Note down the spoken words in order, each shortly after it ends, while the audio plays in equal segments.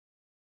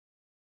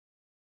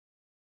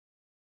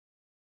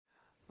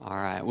All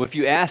right. Well, if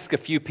you ask a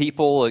few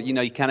people,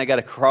 you kind of got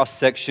a cross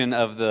section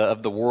of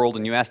the world,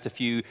 and you asked a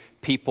few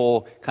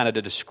people kind of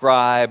to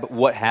describe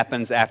what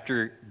happens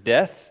after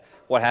death,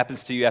 what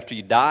happens to you after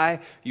you die,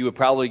 you would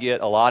probably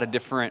get a lot of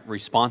different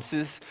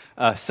responses.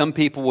 Some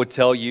people would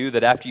tell you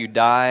that after you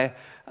die,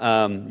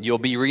 you'll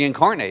be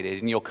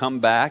reincarnated, and you'll come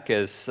back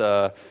as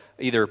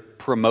either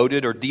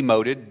promoted or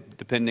demoted,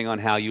 depending on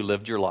how you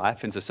lived your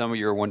life. And so some of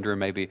you are wondering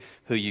maybe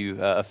who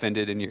you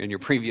offended in your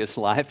previous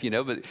life,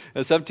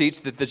 but some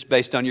teach that that's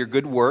based on your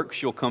good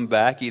works. You'll come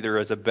back either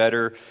as a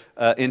better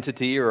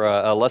entity or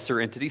a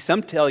lesser entity.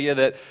 Some tell you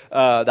that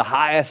the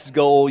highest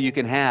goal you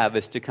can have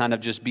is to kind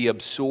of just be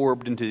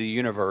absorbed into the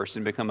universe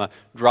and become a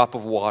drop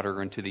of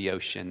water into the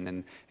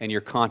ocean, and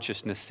your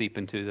consciousness seep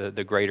into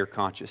the greater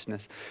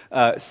consciousness.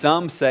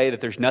 Some say that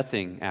there's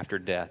nothing after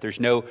death. There's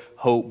no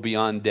hope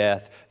beyond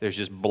death. There's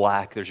just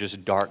black. There's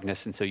just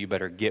darkness, and so you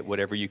better get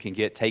whatever you can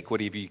get, take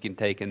whatever you can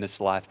take in this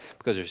life,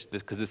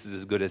 because this is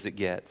as good as it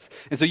gets.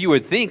 And so you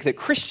would think that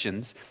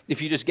Christians,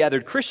 if you just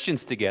gathered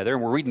Christians together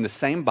and we're reading the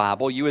same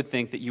Bible, you would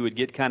think that you would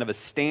get kind of a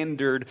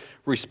standard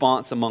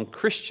response among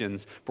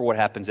Christians for what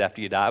happens after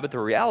you die. But the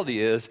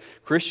reality is,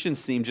 Christians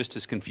seem just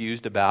as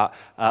confused about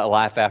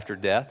life after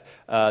death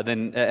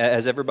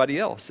as everybody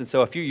else. And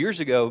so a few years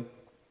ago,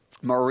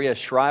 Maria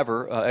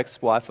Shriver,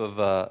 ex-wife of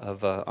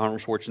Arnold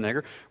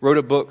Schwarzenegger, wrote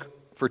a book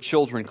for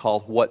children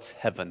called What's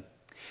Heaven?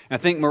 And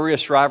I think Maria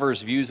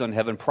Shriver's views on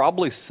heaven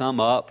probably sum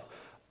up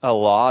a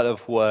lot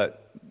of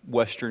what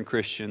Western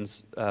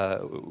Christians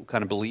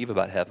kind of believe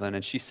about heaven.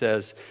 And she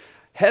says,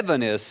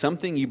 heaven is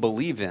something you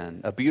believe in,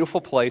 a beautiful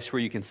place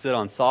where you can sit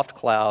on soft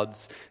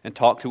clouds and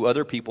talk to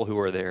other people who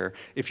are there.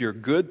 If you're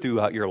good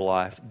throughout your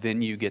life,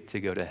 then you get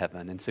to go to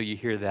heaven. And so you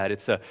hear that.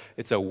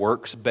 It's a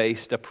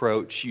works-based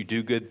approach. You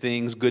do good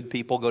things, good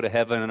people go to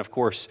heaven. And of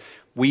course,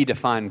 we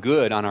define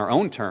good on our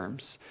own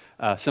terms.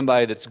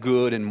 Somebody that's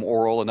good and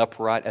moral and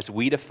upright, as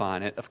we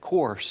define it, of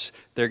course,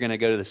 they're going to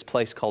go to this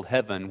place called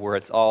heaven where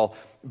it's all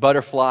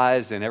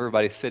butterflies and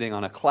everybody's sitting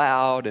on a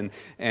cloud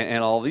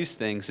and all these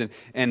things.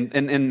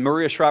 And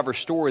Maria Shriver's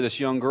story, this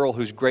young girl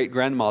whose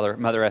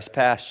great-grandmother has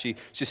passed, she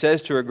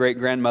says to her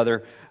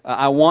great-grandmother,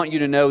 I want you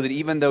to know that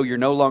even though you're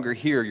no longer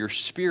here, your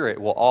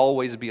spirit will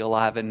always be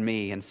alive in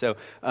me. And so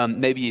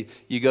maybe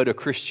you go to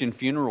Christian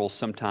funerals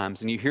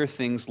sometimes and you hear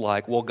things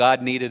like, well,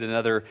 God needed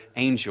another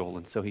angel,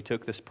 and so he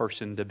took this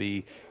person to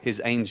be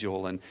his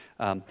angel.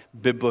 And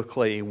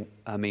biblically,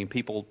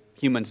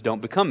 humans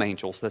don't become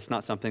angels. That's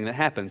not something that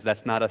happens.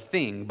 That's not a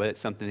thing, but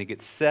it's something that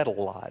gets said a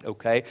lot,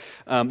 okay?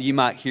 You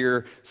might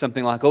hear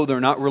something like, oh, they're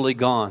not really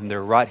gone.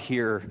 They're right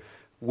here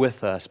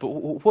with us. But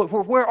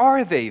where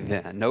are they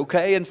then,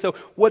 okay? And so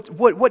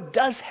what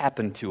does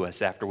happen to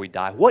us after we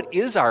die? What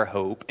is our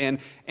hope, and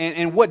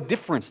what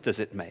difference does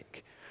it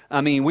make?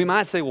 We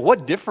might say, well,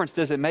 what difference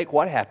does it make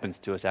what happens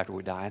to us after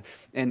we die?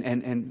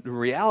 And the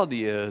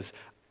reality is,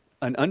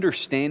 an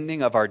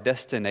understanding of our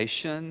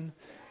destination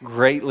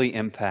greatly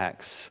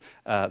impacts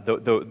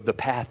the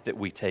path that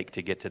we take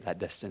to get to that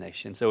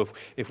destination. So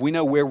if we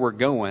know where we're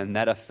going,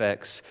 that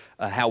affects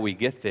how we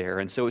get there.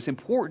 And so it's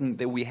important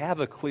that we have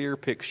a clear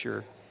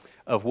picture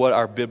of what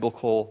our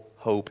biblical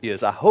hope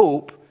is. I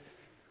hope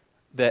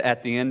that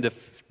at the end of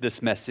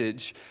this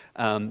message,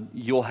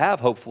 you'll have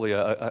hopefully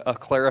a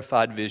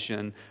clarified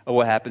vision of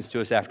what happens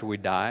to us after we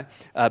die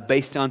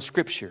based on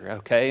Scripture,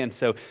 okay? And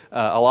so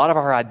a lot of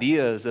our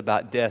ideas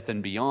about death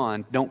and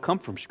beyond don't come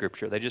from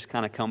Scripture. They just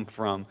kind of come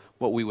from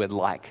what we would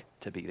like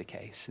to be the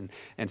case.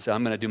 And so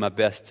I'm going to do my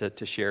best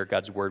to share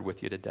God's Word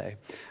with you today.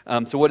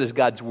 So what does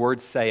God's Word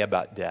say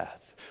about death?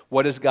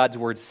 What does God's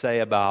Word say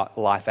about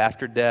life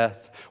after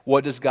death?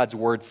 What does God's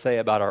Word say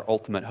about our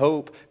ultimate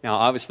hope? Now,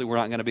 obviously, we're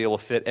not going to be able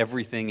to fit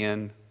everything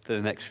in the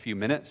next few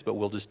minutes, but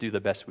we'll just do the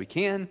best we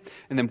can.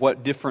 And then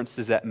what difference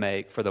does that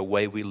make for the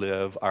way we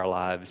live our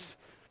lives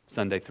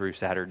Sunday through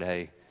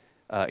Saturday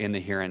in the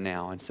here and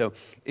now? And so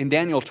in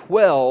Daniel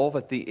 12,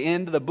 at the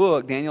end of the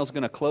book, Daniel's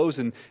going to close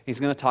and he's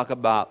going to talk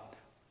about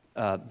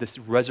this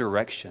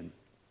resurrection.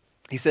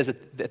 He says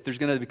that there's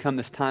going to become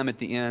this time at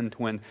the end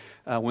when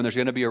there's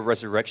going to be a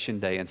resurrection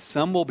day, and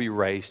some will be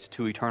raised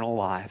to eternal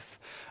life.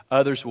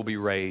 Others will be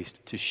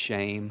raised to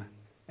shame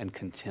and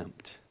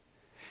contempt.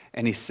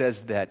 And he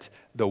says that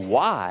the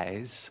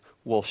wise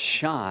will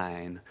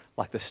shine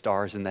like the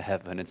stars in the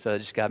heaven. And so it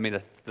just got me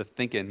to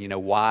thinking,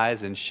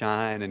 wise and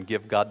shine and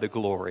give God the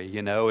glory,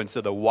 And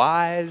so the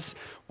wise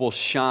will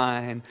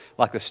shine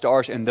like the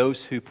stars, and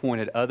those who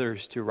pointed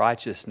others to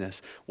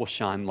righteousness will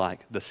shine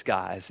like the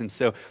skies. And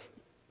so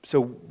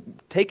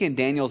taking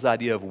Daniel's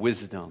idea of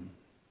wisdom,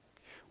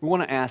 we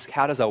want to ask,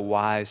 how does a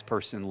wise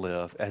person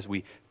live as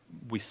we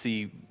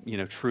see,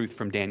 truth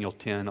from Daniel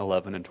 10,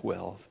 11, and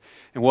 12.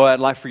 And what I'd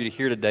like for you to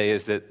hear today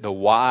is that the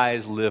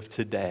wise live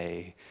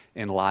today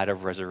in light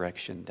of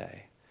Resurrection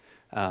Day.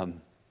 The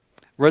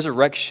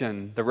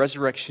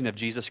resurrection of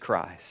Jesus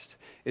Christ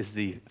is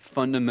the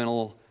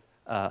fundamental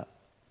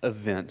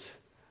event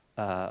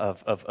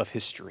of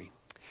history.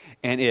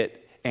 And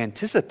it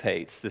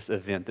anticipates this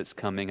event that's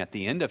coming at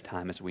the end of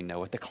time as we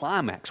know it, the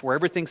climax, where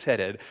everything's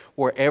headed,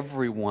 where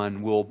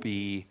everyone will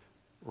be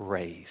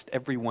raised.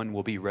 Everyone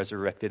will be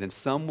resurrected, and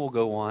some will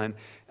go on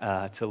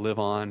to live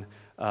on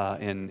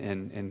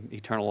in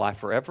eternal life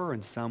forever,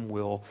 and some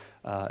will,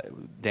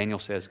 Daniel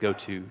says, go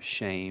to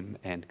shame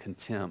and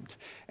contempt.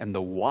 And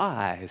the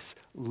wise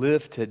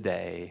live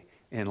today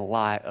in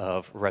light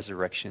of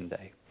Resurrection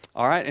Day.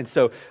 All right, and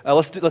so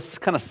let's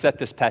kind of set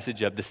this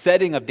passage up. The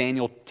setting of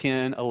Daniel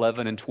 10,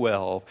 11, and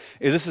 12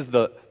 is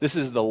this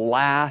is the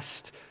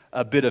last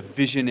bit of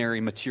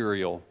visionary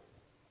material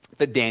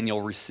that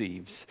Daniel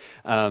receives.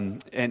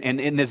 And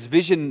this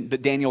vision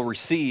that Daniel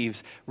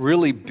receives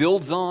really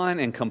builds on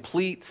and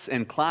completes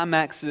and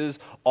climaxes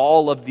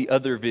all of the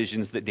other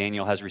visions that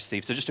Daniel has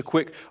received. So just a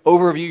quick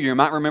overview. You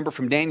might remember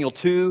from Daniel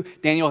 2,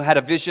 Daniel had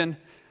a vision.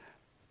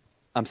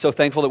 I'm so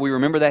thankful that we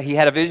remember that. He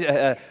had a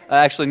vision.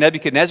 Actually,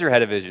 Nebuchadnezzar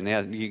had a vision.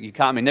 Yeah, you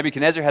caught me.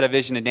 Nebuchadnezzar had a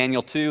vision in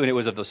Daniel 2, and it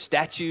was of those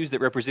statues that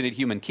represented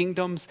human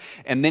kingdoms.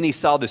 And then he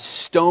saw this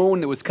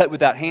stone that was cut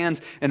without hands,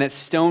 and that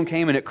stone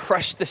came and it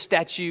crushed the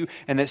statue,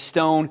 and that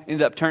stone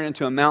ended up turning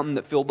into a mountain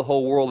that filled the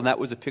whole world, and that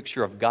was a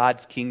picture of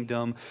God's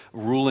kingdom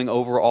ruling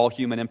over all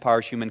human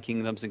empires, human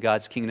kingdoms, and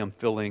God's kingdom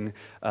filling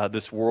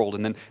this world.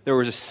 And then there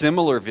was a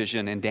similar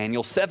vision in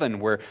Daniel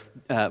 7 where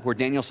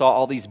Daniel saw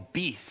all these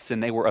beasts,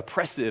 and they were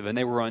oppressive, and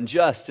they were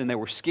unjust, and they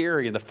were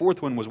scary, and the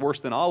fourth one was worse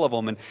than all of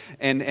them,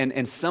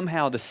 and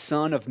somehow the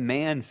Son of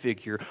Man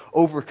figure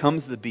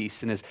overcomes the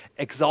beast and is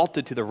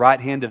exalted to the right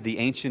hand of the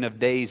Ancient of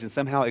Days, and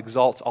somehow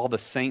exalts all the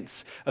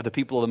saints of the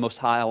people of the Most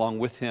High along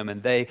with him,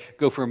 and they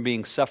go from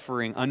being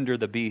suffering under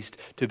the beast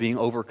to being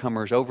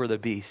overcomers over the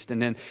beast.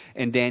 And then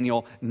in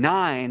Daniel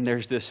 9,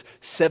 there's this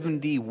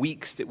 70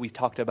 weeks that we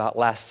talked about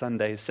last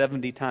Sunday,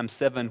 70 times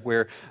 7,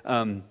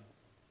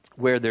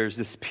 where there's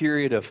this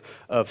period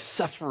of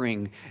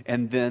suffering,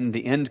 and then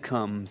the end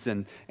comes,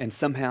 and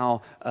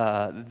somehow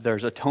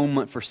there's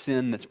atonement for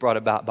sin that's brought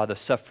about by the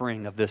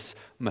suffering of this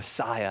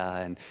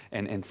Messiah,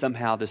 and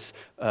somehow this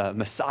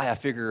Messiah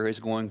figure is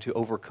going to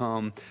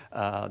overcome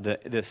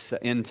this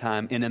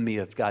end-time enemy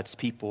of God's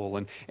people.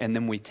 And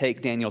then we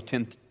take Daniel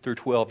 10 through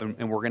 12,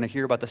 and we're going to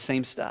hear about the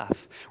same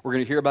stuff. We're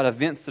going to hear about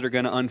events that are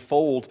going to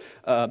unfold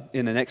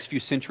in the next few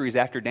centuries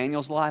after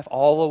Daniel's life,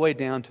 all the way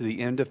down to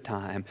the end of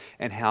time,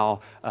 and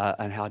how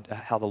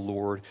the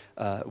Lord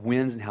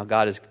wins, and how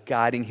God is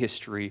guiding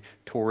history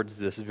towards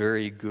this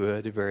very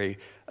good,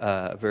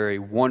 very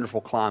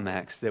wonderful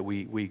climax that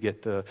we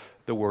get the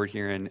word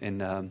here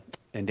in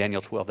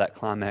Daniel 12. That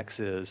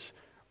climax is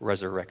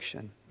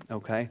resurrection.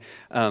 Okay.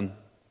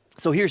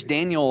 So here's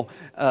Daniel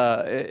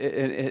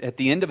at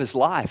the end of his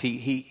life.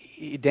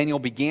 Daniel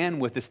began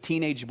with this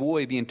teenage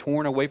boy being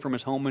torn away from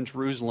his home in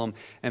Jerusalem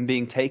and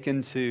being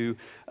taken to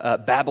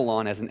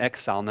Babylon as an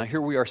exile. Now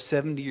here we are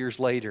 70 years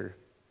later,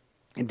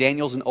 and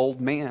Daniel's an old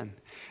man.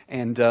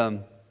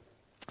 And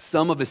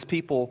some of his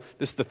people,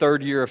 this is the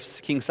third year of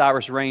King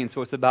Cyrus' reign,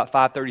 so it's about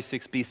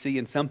 536 BC,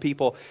 and some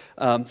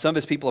of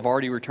his people have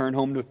already returned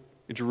home to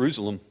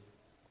Jerusalem.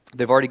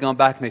 They've already gone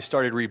back and they've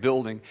started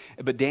rebuilding.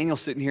 But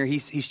Daniel's sitting here,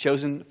 he's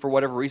chosen for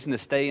whatever reason to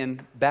stay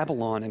in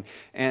Babylon.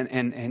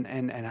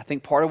 And I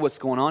think part of what's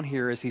going on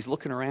here is he's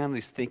looking around and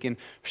he's thinking,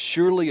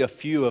 surely a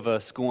few of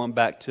us going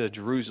back to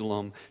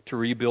Jerusalem to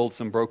rebuild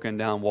some broken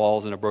down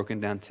walls and a broken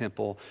down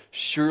temple,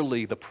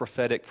 surely the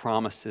prophetic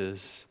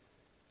promises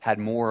had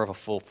more of a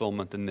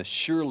fulfillment than this.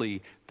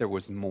 Surely there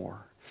was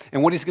more.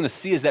 And what he's going to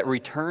see is that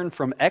return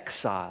from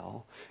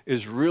exile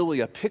is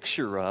really a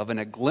picture of and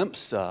a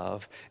glimpse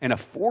of and a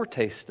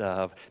foretaste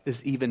of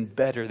this even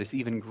better, this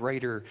even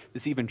greater,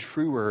 this even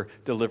truer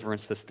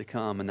deliverance that's to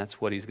come. And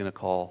that's what he's going to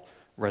call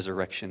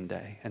Resurrection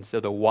Day. And so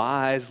the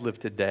wise live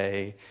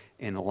today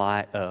in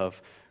light of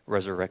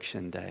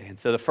Resurrection Day. And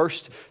so the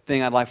first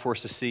thing I'd like for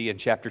us to see in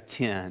chapter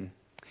 10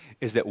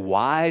 is that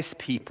wise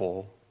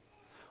people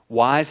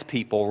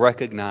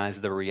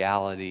recognize the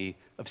reality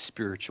of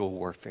spiritual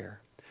warfare.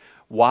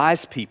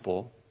 Wise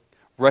people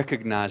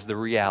recognize the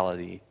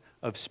reality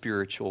of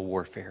spiritual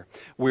warfare.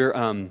 We're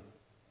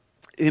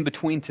in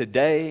between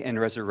today and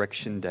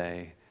Resurrection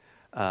Day,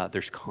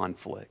 there's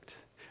conflict.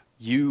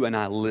 You and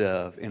I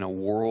live in a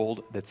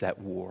world that's at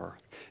war.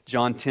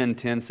 John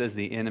 10:10 says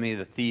the enemy,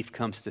 the thief,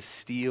 comes to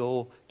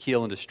steal,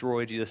 kill, and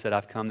destroy. Jesus said,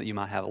 I've come that you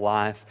might have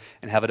life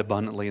and have it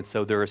abundantly. And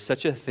so there is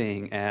such a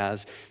thing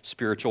as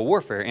spiritual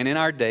warfare. And in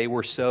our day,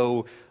 we're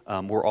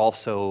all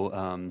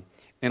so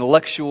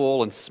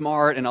intellectual and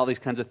smart and all these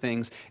kinds of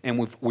things.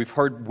 And we've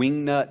heard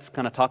wingnuts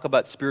kind of talk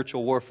about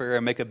spiritual warfare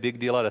and make a big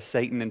deal out of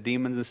Satan and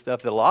demons and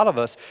stuff. That a lot of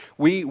us,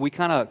 we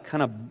kind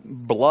of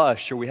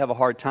blush, or we have a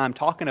hard time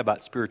talking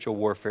about spiritual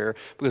warfare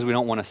because we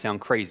don't want to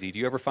sound crazy. Do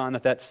you ever find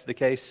that that's the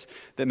case?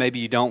 That maybe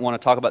you don't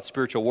want to talk about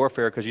spiritual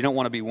warfare because you don't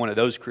want to be one of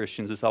those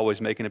Christians that's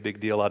always making a big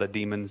deal out of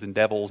demons and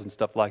devils and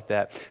stuff like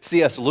that.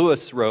 C.S.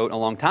 Lewis wrote a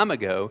long time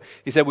ago,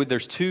 he said,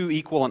 there's two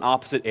equal and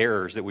opposite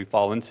errors that we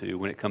fall into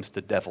when it comes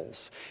to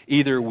devils.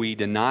 Either we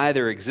deny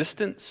their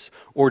existence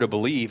or to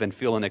believe and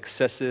feel an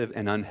excessive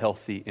and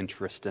unhealthy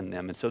interest in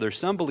them. And so there's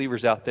some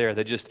believers out there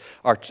that just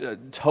are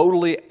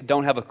totally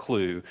don't have a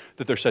clue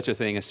that there's such a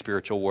thing as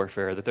spiritual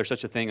warfare, that there's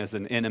such a thing as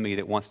an enemy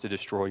that wants to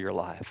destroy your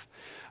life.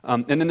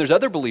 And then there's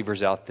other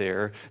believers out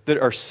there that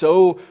are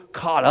so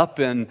caught up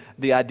in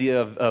the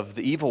idea of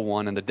the evil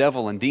one and the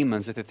devil and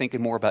demons that they're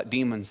thinking more about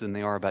demons than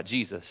they are about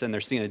Jesus. And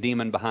they're seeing a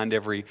demon behind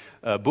every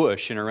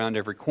bush and around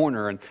every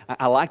corner. And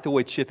I like the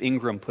way Chip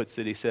Ingram puts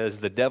it. He says,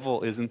 the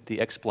devil isn't the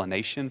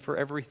explanation for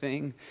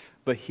everything,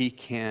 but he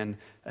can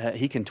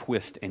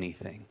twist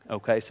anything.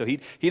 Okay, so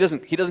he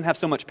doesn't have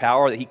so much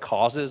power that he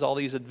causes all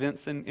these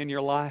events in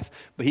your life,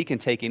 but he can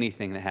take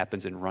anything that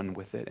happens and run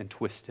with it and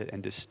twist it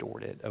and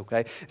distort it.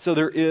 Okay, so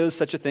there is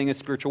such a thing as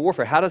spiritual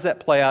warfare. How does that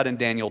play out in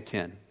Daniel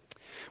 10?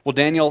 Well,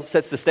 Daniel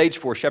sets the stage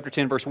for us, chapter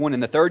 10, verse 1.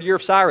 In the 3rd year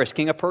of Cyrus,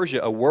 king of Persia,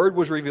 a word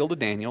was revealed to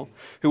Daniel,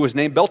 who was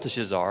named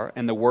Belteshazzar,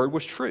 and the word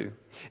was true.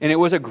 And it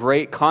was a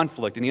great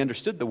conflict, and he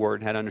understood the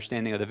word and had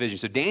understanding of the vision.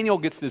 So Daniel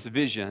gets this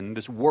vision,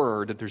 this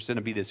word, that there's going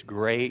to be this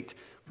great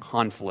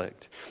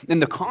conflict. And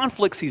the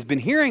conflicts he's been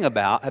hearing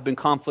about have been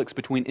conflicts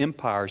between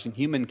empires and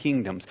human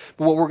kingdoms.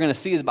 But what we're going to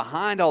see is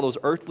behind all those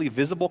earthly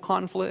visible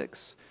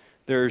conflicts,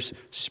 there's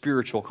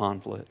spiritual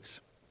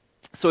conflicts.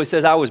 So he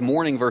says, I was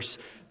mourning, verse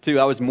 2,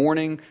 I was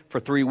mourning for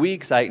 3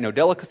 weeks. I ate no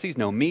delicacies,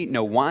 no meat,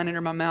 no wine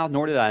entered my mouth,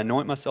 nor did I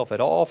anoint myself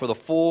at all for the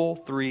full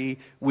 3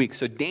 weeks.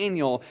 So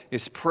Daniel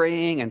is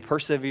praying and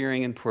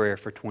persevering in prayer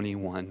for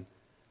 21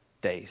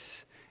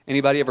 days.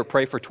 Anybody ever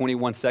pray for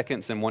 21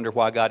 seconds and wonder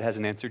why God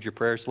hasn't answered your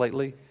prayers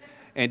lately?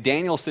 And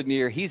Daniel's sitting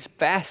here, he's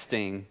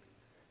fasting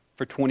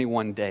for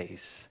 21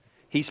 days.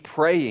 He's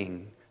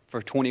praying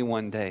for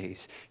 21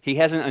 days. He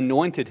hasn't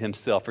anointed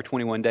himself for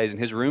 21 days, and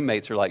his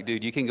roommates are like,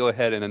 dude, you can go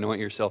ahead and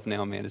anoint yourself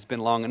now, man. It's been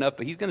long enough,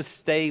 but he's going to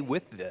stay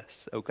with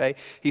this, okay?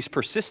 He's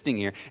persisting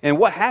here. And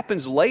what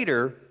happens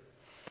later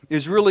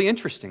is really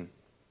interesting.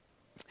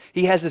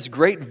 He has this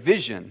great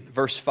vision,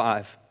 verse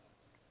 5.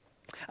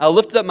 I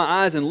lifted up my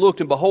eyes and looked,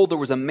 and behold, there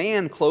was a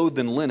man clothed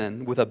in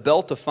linen, with a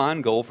belt of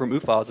fine gold from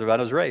Uphaz about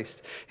his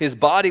waist. His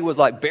body was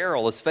like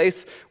beryl, his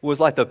face was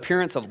like the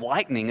appearance of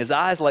lightning, his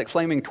eyes like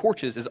flaming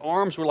torches, his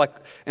arms were like,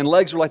 and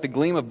legs were like the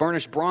gleam of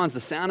burnished bronze.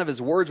 The sound of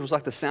his words was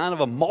like the sound of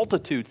a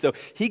multitude. So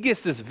he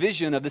gets this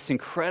vision of this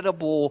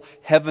incredible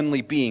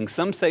heavenly being.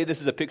 Some say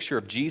this is a picture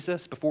of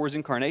Jesus before his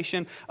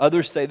incarnation.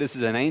 Others say this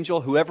is an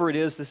angel. Whoever it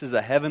is, this is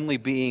a heavenly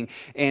being.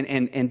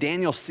 And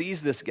Daniel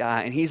sees this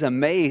guy, and he's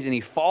amazed, and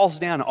he falls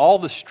down.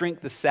 All the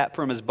strength that sat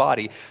from his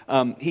body,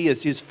 he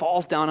just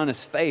falls down on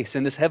his face,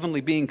 and this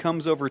heavenly being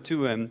comes over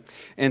to him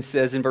and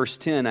says in verse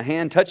 10, a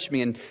hand touched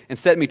me and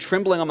set me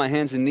trembling on my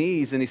hands and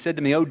knees, and he said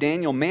to me, O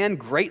Daniel, man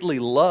greatly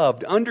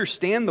loved,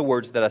 understand the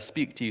words that I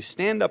speak to you.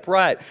 Stand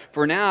upright,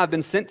 for now I've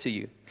been sent to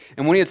you.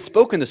 And when he had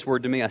spoken this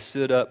word to me, I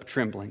stood up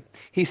trembling.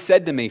 He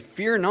said to me,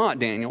 fear not,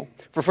 Daniel,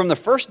 for from the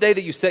first day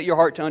that you set your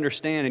heart to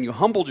understand and you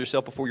humbled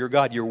yourself before your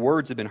God, your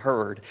words have been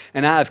heard,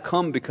 and I have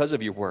come because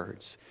of your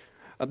words.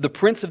 The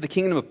prince of the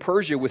kingdom of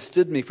Persia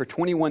withstood me for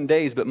 21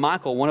 days, but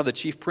Michael, one of the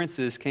chief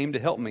princes, came to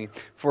help me,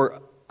 for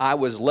I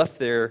was left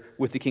there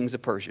with the kings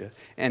of Persia,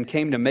 and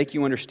came to make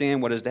you understand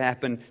what is to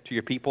happen to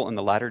your people in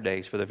the latter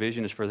days, for the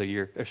vision is for the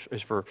year,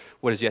 is for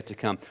what is yet to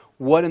come.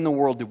 What in the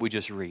world did we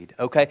just read?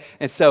 Okay,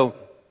 and so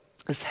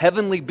this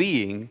heavenly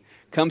being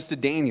comes to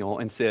Daniel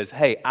and says,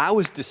 hey, I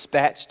was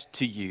dispatched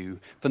to you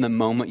from the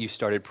moment you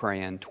started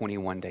praying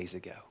 21 days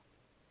ago.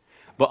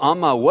 But on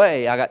my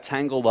way, I got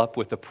tangled up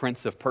with the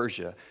prince of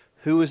Persia.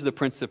 Who is the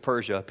prince of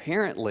Persia?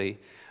 Apparently,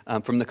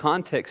 from the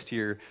context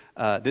here,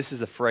 this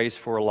is a phrase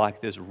for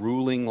like this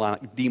ruling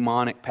like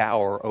demonic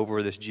power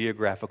over this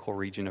geographical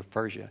region of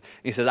Persia. And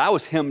he says, I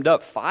was hemmed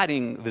up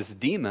fighting this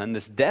demon,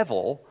 this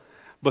devil,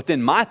 but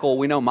then Michael,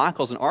 we know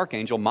Michael's an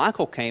archangel.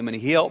 Michael came and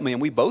he helped me,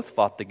 and we both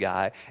fought the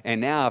guy, and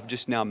now I've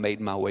just now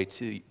made my way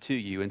to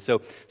you. And so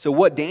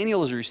what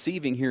Daniel is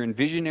receiving here in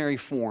visionary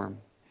form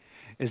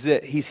is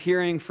that he's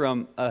hearing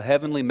from a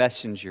heavenly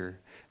messenger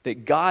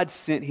that God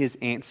sent his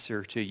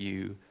answer to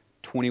you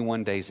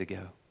 21 days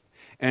ago.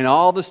 And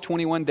all this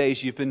 21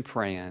 days you've been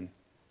praying,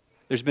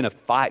 there's been a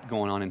fight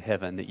going on in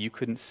heaven that you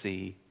couldn't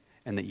see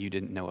and that you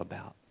didn't know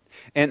about.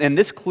 And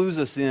this clues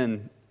us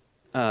in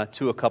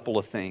to a couple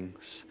of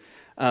things.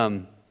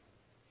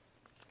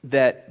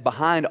 That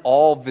behind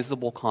all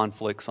visible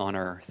conflicts on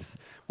earth,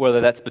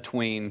 whether that's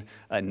between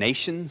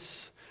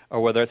nations, or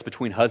whether it's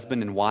between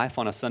husband and wife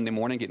on a Sunday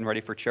morning getting ready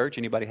for church.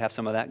 Anybody have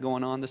some of that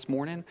going on this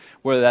morning?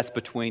 Whether that's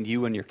between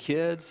you and your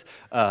kids.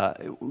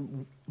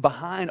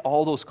 Behind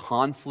all those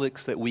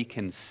conflicts that we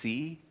can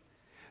see,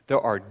 there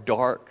are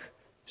dark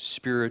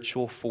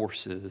spiritual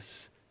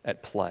forces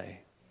at play.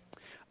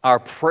 Our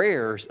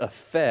prayers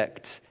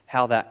affect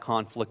how that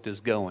conflict is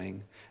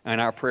going,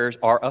 and our prayers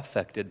are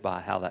affected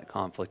by how that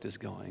conflict is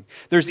going.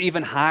 There's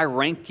even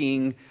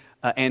high-ranking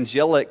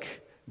angelic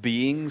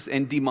beings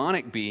and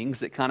demonic beings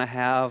that kind of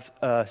have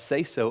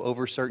say-so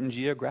over certain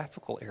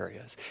geographical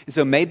areas. And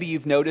so maybe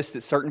you've noticed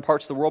that certain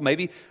parts of the world,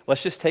 maybe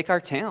let's just take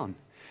our town.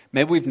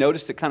 Maybe we've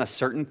noticed that kind of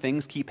certain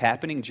things keep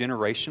happening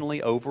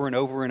generationally over and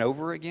over and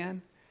over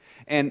again.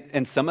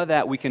 And some of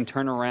that we can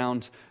turn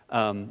around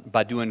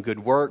by doing good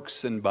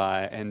works and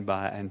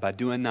by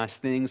doing nice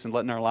things and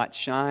letting our light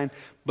shine.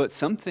 But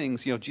some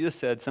things, Jesus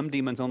said some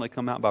demons only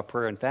come out by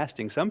prayer and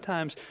fasting.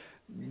 Sometimes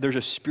there's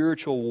a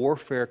spiritual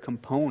warfare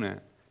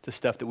component to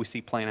stuff that we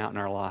see playing out in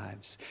our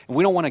lives. And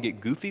we don't want to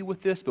get goofy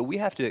with this, but we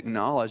have to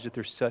acknowledge that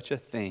there's such a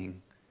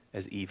thing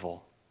as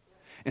evil.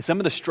 And some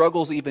of the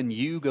struggles even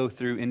you go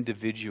through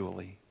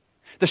individually,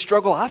 the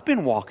struggle I've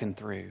been walking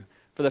through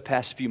for the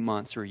past few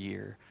months or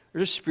year,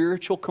 there's a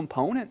spiritual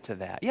component to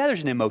that. Yeah,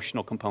 there's an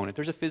emotional component.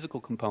 There's a physical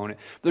component.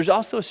 But there's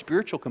also a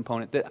spiritual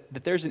component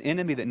that there's an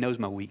enemy that knows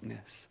my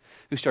weakness,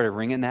 who started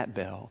ringing that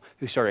bell,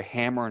 who started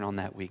hammering on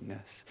that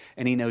weakness,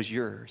 and he knows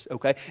yours,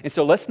 okay? And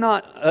so let's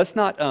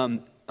not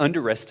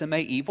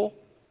underestimate evil,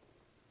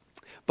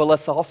 but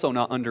let's also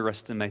not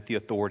underestimate the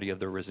authority of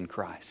the risen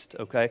Christ,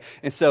 okay?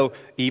 And so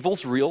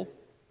evil's real.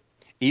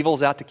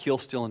 Evil's out to kill,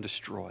 steal, and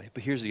destroy.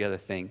 But here's the other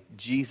thing.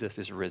 Jesus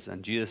is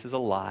risen. Jesus is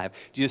alive.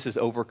 Jesus has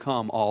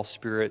overcome all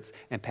spirits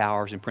and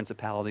powers and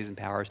principalities and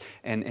powers.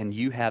 And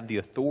you have the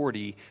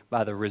authority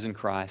by the risen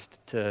Christ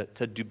to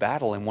do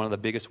battle. And one of the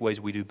biggest ways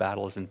we do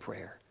battle is in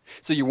prayer.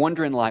 So you're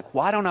wondering, like,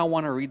 why don't I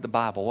want to read the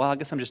Bible? Well, I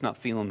guess I'm just not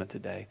feeling it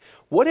today.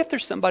 What if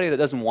there's somebody that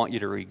doesn't want you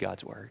to read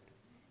God's Word?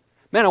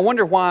 Man, I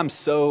wonder why I'm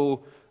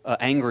so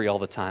angry all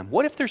the time.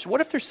 What if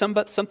there's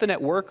something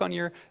at work on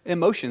your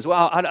emotions?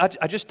 Well,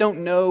 I just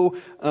don't know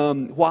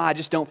why I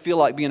just don't feel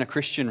like being a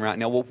Christian right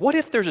now. Well, what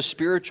if there's a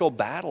spiritual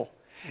battle?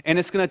 And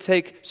it's going to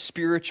take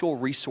spiritual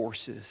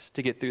resources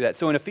to get through that.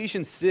 So in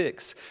Ephesians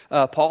 6,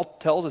 Paul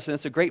tells us, and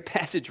it's a great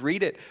passage,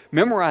 read it,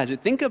 memorize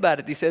it, think about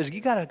it. He says,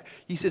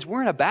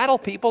 we're in a battle,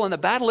 people, and the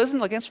battle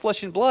isn't against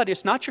flesh and blood.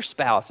 It's not your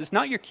spouse. It's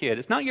not your kid.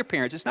 It's not your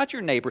parents. It's not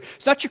your neighbor.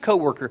 It's not your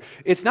coworker.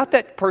 It's not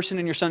that person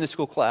in your Sunday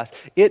school class.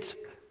 It's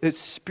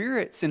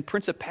spirits and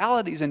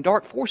principalities and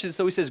dark forces.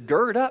 So he says,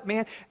 gird up,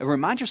 man, and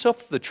remind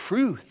yourself of the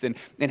truth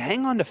and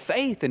hang on to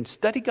faith and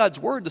study God's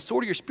word, the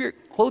sword of your spirit.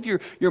 Clothe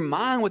your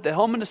mind with the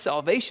helmet of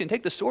salvation.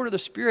 Take the sword of the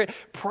Spirit,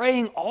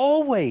 praying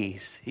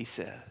always, he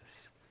says.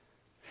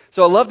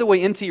 So I love the way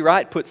N.T.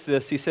 Wright puts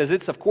this. He says,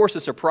 it's of course a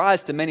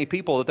surprise to many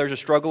people that there's a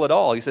struggle at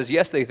all. He says,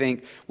 yes, they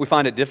think we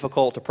find it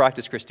difficult to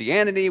practice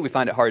Christianity. We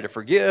find it hard to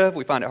forgive.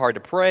 We find it hard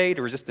to pray,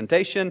 to resist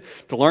temptation,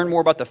 to learn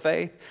more about the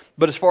faith.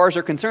 But as far as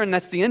they're concerned,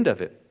 that's the end of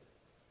it.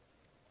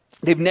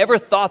 They've never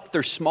thought that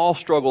their small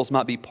struggles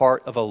might be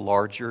part of a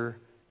larger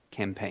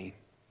campaign.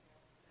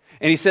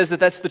 And he says that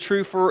that's the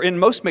truth in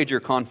most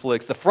major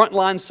conflicts. The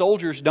frontline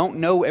soldiers don't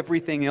know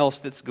everything else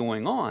that's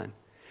going on.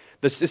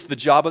 It's the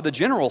job of the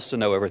generals to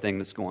know everything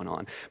that's going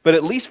on. But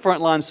at least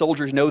frontline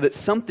soldiers know that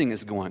something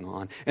is going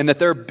on and that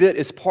their bit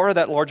is part of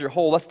that larger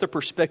whole. That's the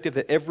perspective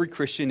that every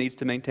Christian needs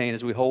to maintain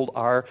as we hold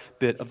our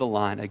bit of the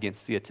line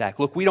against the attack.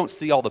 Look, we don't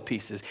see all the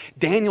pieces.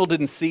 Daniel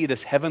didn't see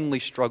this heavenly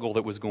struggle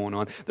that was going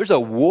on. There's a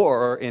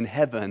war in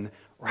heaven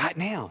right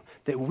now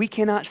that we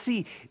cannot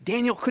see.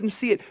 Daniel couldn't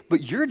see it.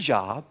 But your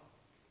job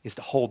is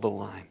to hold the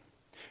line.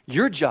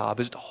 Your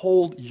job is to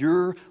hold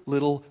your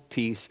little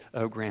piece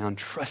of ground,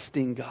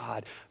 trusting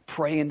God,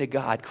 praying to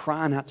God,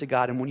 crying out to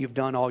God, and when you've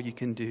done all you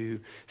can do,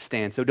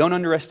 stand. So don't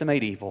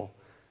underestimate evil.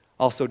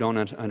 Also don't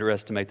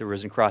underestimate the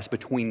risen Christ.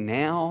 Between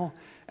now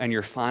and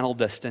your final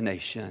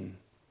destination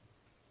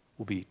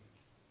will be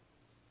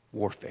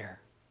warfare.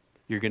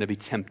 You're going to be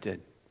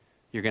tempted.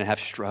 You're going to have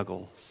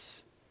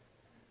struggles.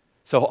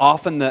 So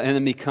often the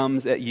enemy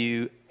comes at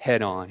you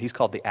head on. He's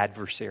called the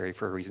adversary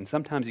for a reason.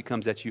 Sometimes he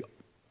comes at you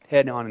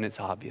head on and it's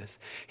obvious.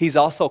 He's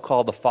also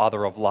called the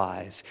father of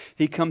lies.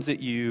 He comes at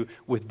you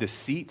with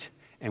deceit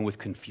and with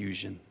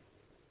confusion.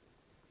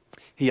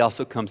 He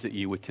also comes at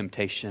you with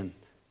temptation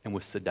and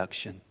with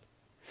seduction.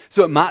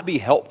 So it might be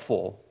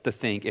helpful to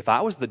think, if I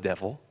was the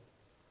devil,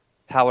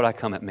 how would I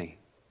come at me?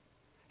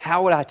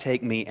 How would I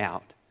take me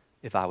out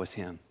if I was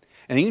him?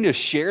 And you need to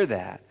share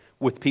that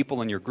with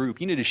people in your group.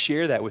 You need to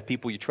share that with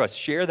people you trust.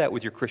 Share that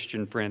with your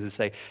Christian friends and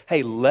say,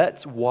 hey,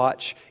 let's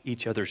watch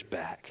each other's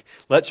back.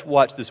 Let's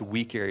watch this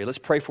weak area. Let's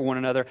pray for one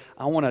another.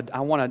 I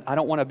don't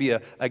want to be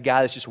a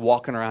guy that's just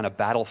walking around a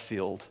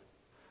battlefield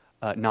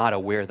not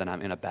aware that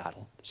I'm in a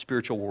battle.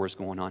 Spiritual war is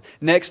going on.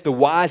 Next, the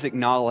wise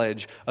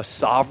acknowledge a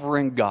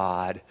sovereign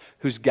God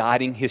who's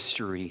guiding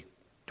history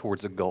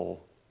towards a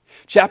goal.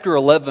 In chapter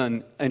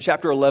 11,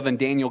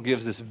 Daniel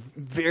gives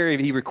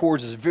he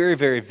records this very,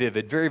 very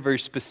vivid, very, very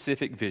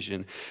specific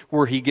vision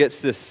where he gets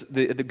this,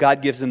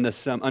 God gives him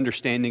this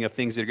understanding of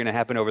things that are going to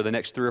happen over the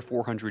next 300 or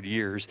 400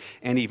 years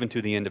and even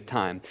to the end of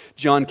time.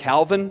 John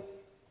Calvin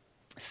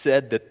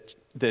said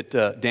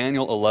that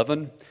Daniel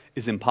 11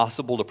 is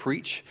impossible to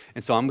preach,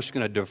 and so I'm just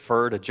going to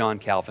defer to John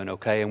Calvin,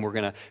 okay? And we're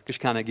going to just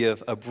kind of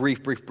give a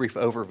brief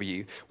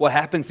overview. What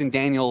happens in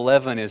Daniel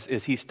 11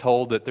 is he's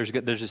told that there's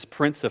this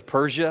prince of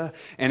Persia,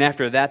 and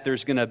after that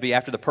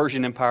after the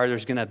Persian Empire,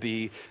 there's going to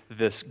be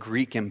this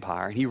Greek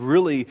Empire. And he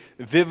really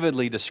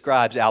vividly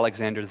describes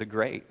Alexander the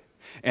Great.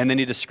 And then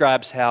he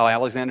describes how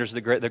Alexander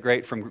the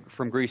Great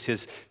from Greece,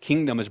 his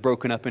kingdom is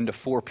broken up into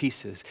 4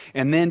 pieces.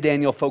 And then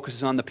Daniel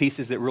focuses on the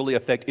pieces that really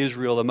affect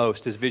Israel the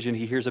most. His vision,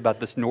 he hears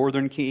about this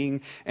northern king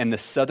and the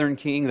southern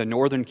king. The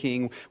northern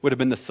king would have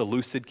been the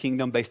Seleucid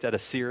kingdom based out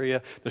of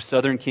Syria. The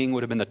southern king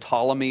would have been the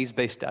Ptolemies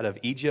based out of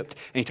Egypt.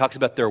 And he talks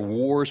about their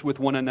wars with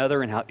one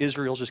another and how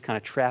Israel's just kind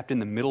of trapped in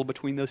the middle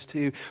between those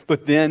two.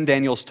 But then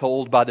Daniel's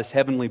told by this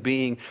heavenly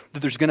being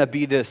that there's going to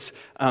be this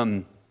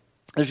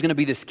there's going to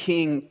be this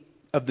king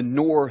of the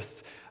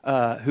north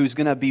who's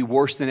going to be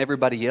worse than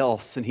everybody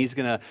else, and he's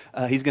going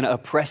to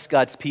oppress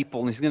God's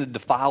people, and he's going to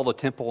defile the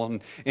temple.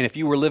 And if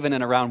you were living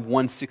in around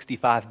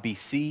 165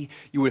 BC,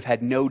 you would have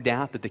had no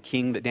doubt that the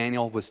king that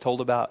Daniel was told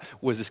about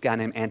was this guy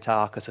named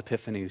Antiochus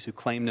Epiphanes, who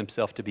claimed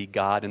himself to be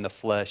God in the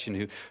flesh,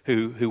 and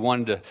who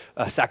wanted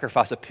to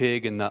sacrifice a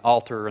pig in the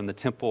altar and the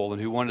temple, and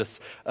who wanted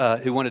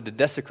to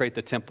desecrate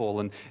the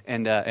temple,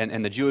 and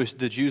the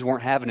Jews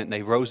weren't having it, and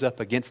they rose up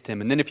against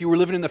him. And then if you were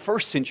living in the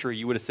first century,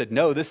 you would have said,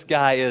 no, this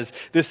guy is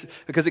this,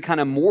 because it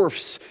kind of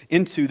morphs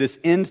into this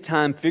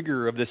end-time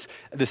figure of this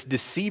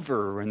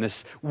deceiver and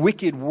this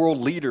wicked world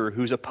leader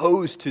who's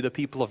opposed to the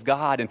people of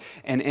God.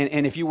 And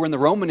if you were in the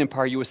Roman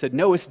Empire, you would have said,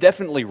 no, it's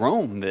definitely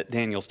Rome that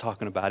Daniel's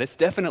talking about. It's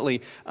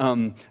definitely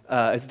one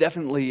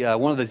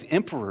of those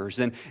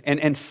emperors.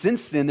 And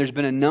since then, there's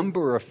been a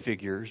number of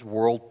figures,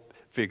 world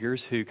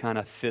figures, who kind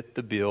of fit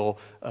the bill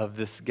of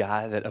this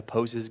guy that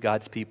opposes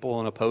God's people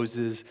and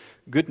opposes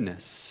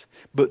goodness.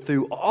 But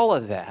through all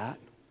of that,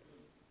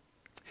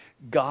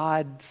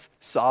 God's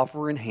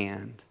sovereign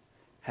hand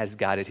has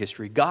guided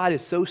history. God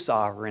is so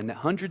sovereign that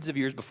hundreds of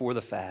years before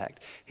the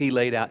fact, he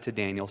laid out to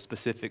Daniel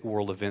specific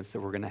world events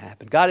that were going to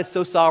happen. God is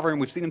so sovereign,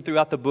 we've seen him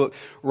throughout the book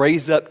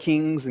raise up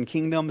kings and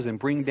kingdoms and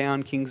bring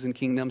down kings and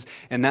kingdoms.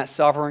 And that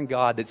sovereign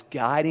God that's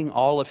guiding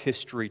all of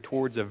history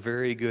towards a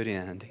very good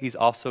end, he's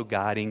also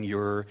guiding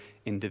your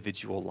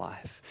individual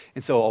life.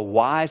 And so a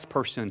wise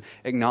person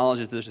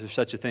acknowledges there's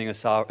such a thing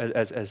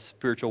as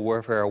spiritual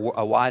warfare.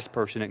 A wise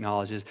person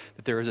acknowledges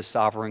that there is a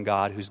sovereign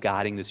God who's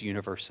guiding this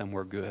universe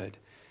somewhere good.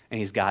 And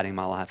he's guiding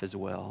my life as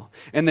well.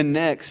 And then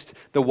next,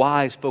 the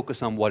wise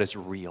focus on what is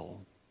real.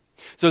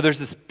 So there's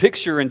this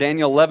picture in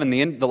Daniel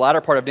 11, the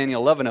latter part of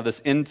Daniel 11, of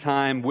this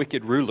end-time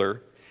wicked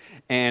ruler.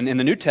 And in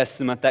the New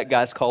Testament, that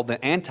guy's called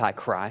the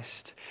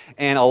Antichrist.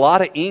 And a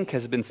lot of ink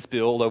has been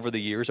spilled over the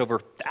years, over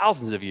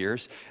thousands of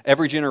years.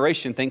 Every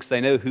generation thinks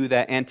they know who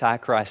that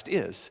Antichrist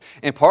is.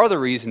 And part of the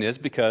reason is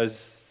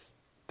because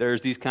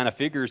there's these kind of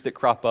figures that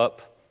crop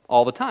up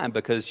all the time,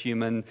 because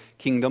human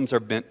kingdoms are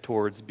bent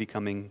towards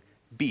becoming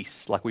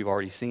beasts, like we've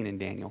already seen in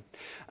Daniel.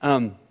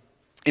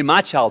 In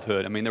my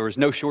childhood, there was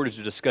no shortage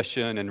of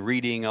discussion and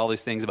reading all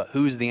these things about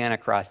who's the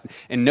Antichrist.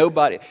 And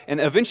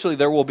eventually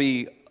there will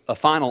be a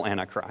final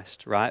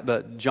Antichrist, right?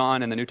 But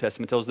John in the New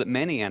Testament tells us that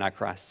many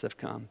Antichrists have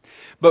come.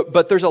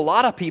 But there's a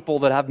lot of people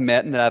that I've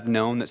met and that I've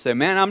known that say,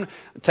 man, I'm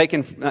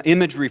taking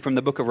imagery from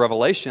the book of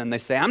Revelation. They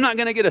say, I'm not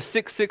going to get a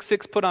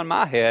 666 put on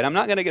my head. I'm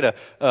not going to get a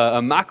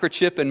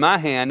microchip in my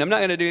hand. I'm not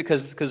going to do it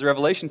because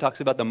Revelation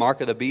talks about the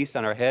mark of the beast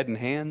on our head and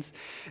hands.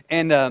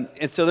 And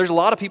so there's a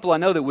lot of people I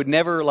know that would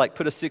never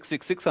put a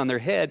 666 on their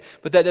head,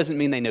 but that doesn't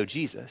mean they know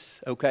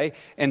Jesus, okay?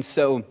 And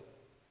so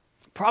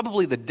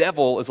probably the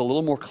devil is a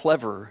little more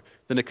clever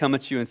than to come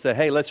at you and say,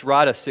 hey, let's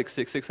write a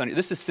 666 on you.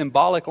 This is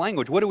symbolic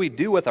language. What do we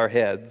do with our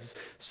heads?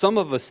 Some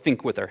of us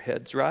think with our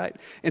heads, right?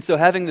 And so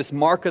having this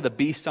mark of the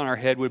beast on our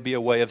head would be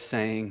a way of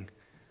saying,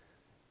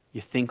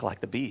 you think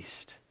like the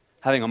beast.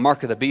 Having a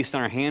mark of the beast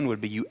on our hand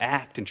would be you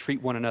act and treat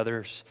one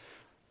another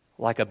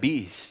like a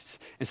beast.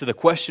 And so the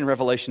question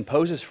Revelation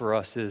poses for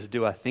us is,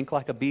 do I think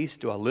like a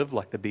beast? Do I live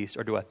like the beast?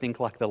 Or do I think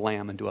like the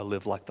lamb and do I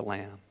live like the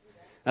lamb?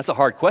 That's a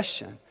hard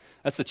question.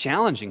 That's a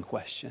challenging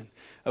question,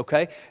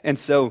 okay? And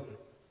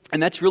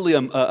that's really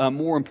a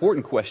more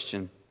important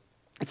question.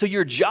 And so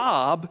your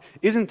job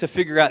isn't to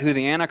figure out who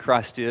the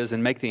Antichrist is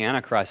and make the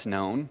Antichrist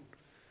known.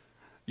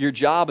 Your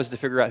job is to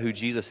figure out who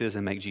Jesus is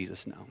and make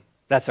Jesus known.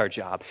 That's our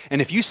job.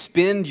 And if you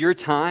spend your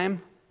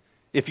time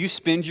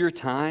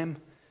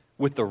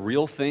with the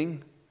real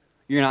thing,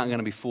 you're not going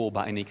to be fooled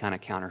by any kind of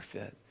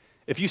counterfeit.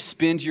 If you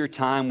spend your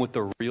time with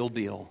the real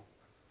deal,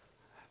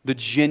 the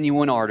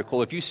genuine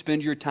article, if you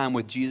spend your time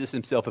with Jesus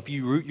himself, if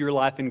you root your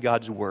life in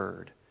God's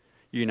word,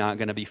 you're not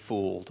going to be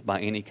fooled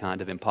by any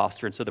kind of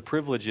imposter. And so the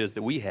privileges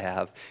that we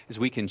have is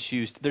we can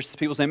choose. There's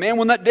people saying, man,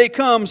 when that day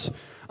comes,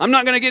 I'm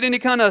not going to get any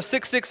kind of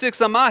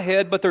 666 on my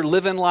head, but they're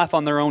living life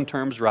on their own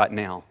terms right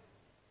now.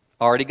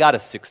 Already got a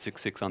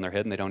 666 on their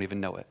head and they don't even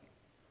know it.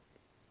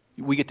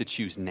 We get to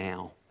choose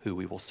now who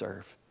we will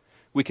serve.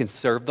 We can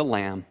serve the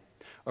lamb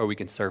or we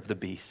can serve the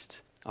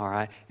beast. All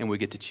right? And we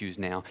get to choose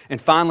now. And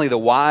finally, the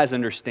wise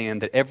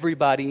understand that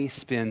everybody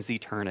spends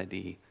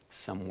eternity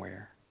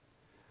somewhere.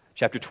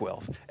 Chapter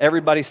 12.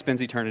 Everybody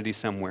spends eternity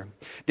somewhere.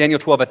 Daniel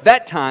 12. At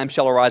that time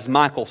shall arise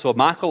Michael. So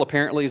Michael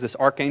apparently is this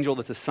archangel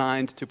that's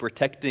assigned to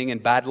protecting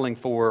and battling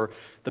for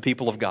the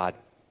people of God.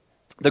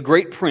 The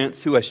great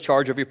prince who has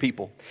charge of your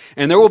people.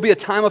 And there will be a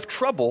time of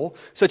trouble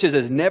such as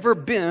has never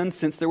been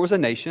since there was a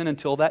nation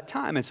until that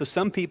time. And so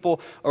some people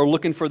are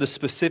looking for the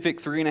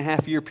specific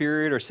 3.5-year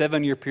period or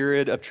 7-year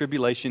period of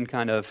tribulation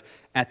kind of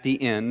at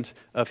the end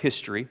of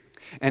history.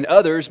 And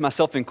others,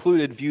 myself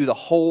included, view the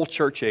whole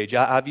church age.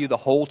 I view the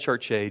whole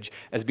church age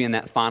as being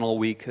that final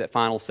week, that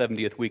final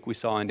 70th week we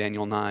saw in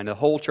Daniel 9. The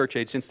whole church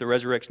age since the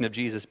resurrection of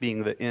Jesus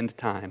being the end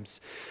times.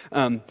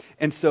 And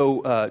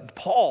so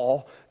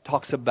Paul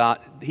talks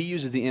about, he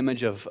uses the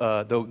image of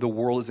the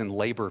world is in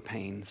labor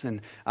pains.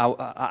 And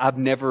I've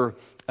never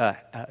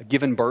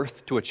given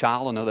birth to a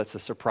child. I know that's a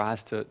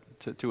surprise to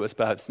to us,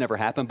 but it's never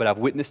happened. But I've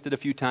witnessed it a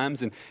few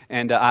times,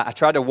 and I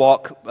tried to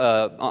walk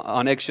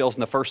on eggshells in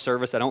the first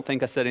service. I don't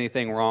think I said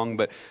anything wrong,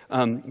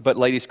 but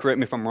ladies, correct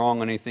me if I'm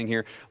wrong on anything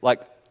here.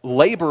 Like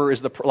labor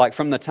is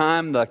from the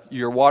time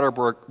your water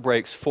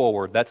breaks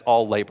forward, that's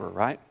all labor,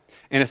 right?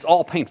 And it's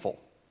all painful,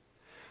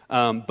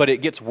 but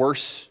it gets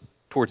worse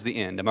towards the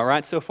end. Am I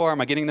right so far? Am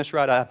I getting this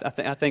right?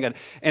 I think,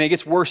 and it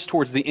gets worse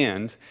towards the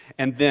end,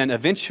 and then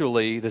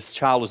eventually this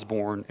child is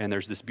born, and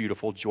there's this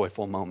beautiful,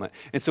 joyful moment.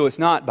 And so it's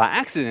not by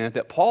accident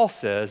that Paul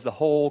says the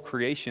whole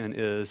creation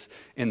is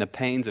in the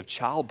pains of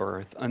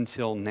childbirth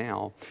until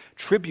now.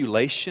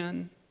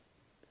 Tribulation,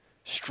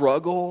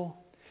 struggle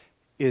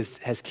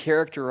has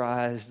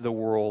characterized the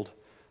world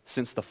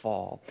since the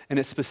fall. And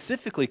it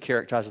specifically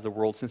characterizes the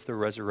world since the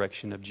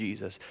resurrection of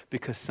Jesus,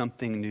 because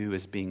something new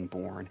is being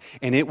born.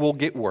 And it will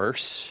get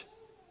worse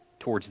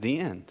towards the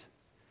end.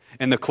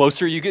 And the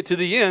closer you get to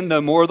the end,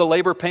 the more the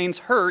labor pains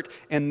hurt,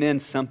 and then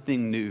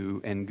something new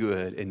and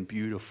good and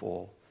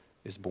beautiful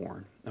is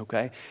born.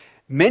 Okay?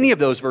 Many of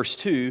those, verse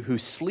 2, who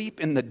sleep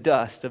in the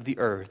dust of the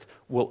earth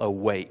will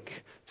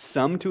awake,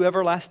 some to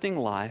everlasting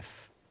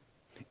life,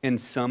 and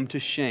some to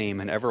shame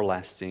and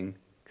everlasting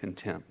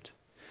contempt.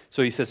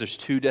 So he says there's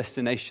two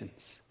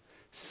destinations.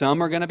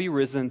 Some are going to be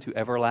risen to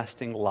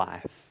everlasting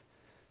life,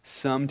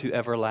 some to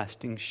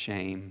everlasting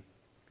shame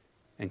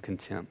and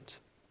contempt.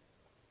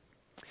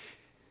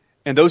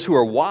 And those who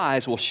are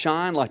wise will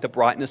shine like the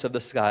brightness of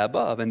the sky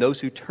above, and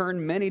those who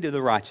turn many to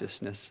the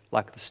righteousness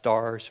like the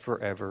stars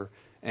forever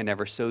and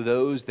ever. So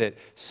those that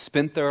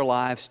spent their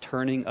lives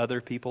turning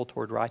other people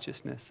toward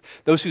righteousness,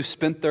 those who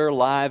spent their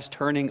lives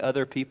turning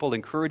other people,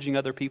 encouraging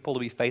other people to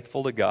be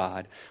faithful to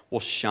God, will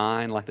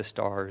shine like the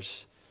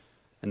stars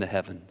in the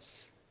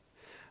heavens.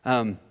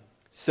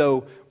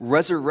 So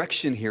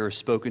resurrection here is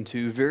spoken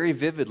to very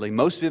vividly,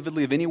 most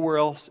vividly of anywhere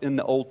else in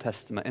the Old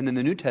Testament. And then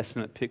the New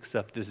Testament picks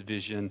up this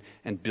vision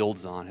and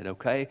builds on it,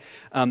 okay?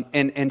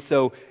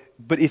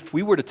 But if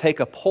we were to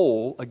take a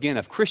poll, again,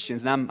 of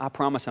Christians, and I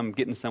promise I'm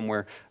getting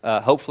somewhere,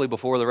 hopefully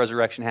before the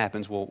resurrection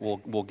happens,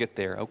 we'll get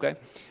there, okay?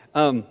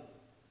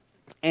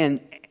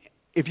 And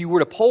if you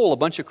were to poll a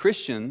bunch of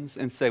Christians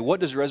and say, what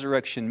does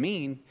resurrection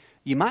mean?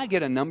 You might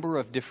get a number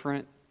of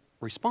different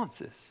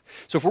responses.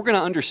 So if we're going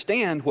to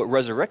understand what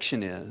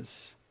resurrection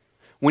is,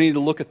 we need to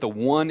look at the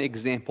one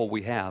example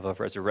we have of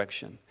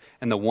resurrection.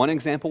 And the one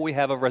example we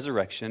have of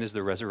resurrection is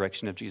the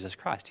resurrection of Jesus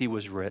Christ. He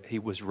was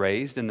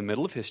raised in the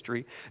middle of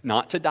history,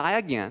 not to die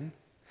again.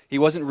 He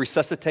wasn't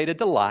resuscitated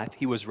to life.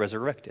 He was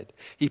resurrected.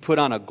 He put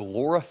on a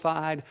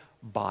glorified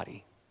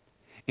body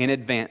in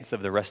advance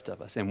of the rest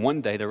of us. And one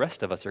day the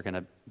rest of us are going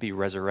to be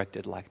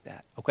resurrected like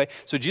that. Okay?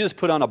 So Jesus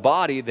put on a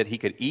body that he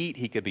could eat,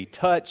 he could be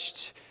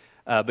touched,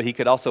 but he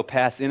could also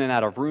pass in and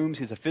out of rooms.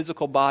 He's a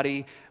physical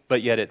body,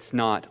 but yet it's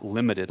not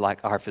limited like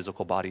our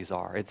physical bodies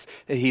are.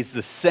 He's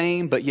the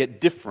same, but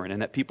yet different,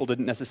 and that people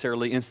didn't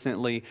necessarily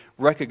instantly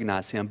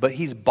recognize him. But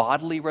he's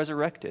bodily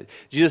resurrected.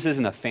 Jesus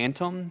isn't a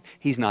phantom.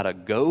 He's not a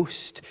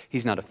ghost.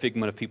 He's not a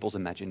figment of people's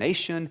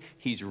imagination.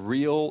 He's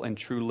real and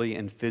truly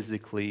and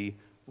physically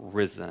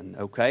risen,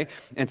 okay?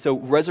 And so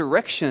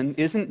resurrection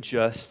isn't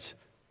just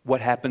what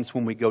happens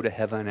when we go to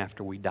heaven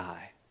after we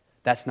die.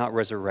 That's not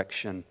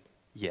resurrection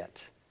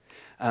yet.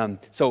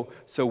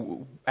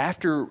 So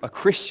after a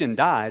Christian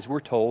dies, we're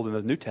told in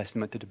the New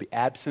Testament that to be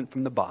absent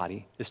from the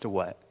body is to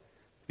what?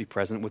 Be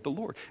present with the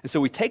Lord. And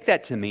so we take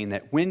that to mean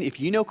that if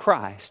you know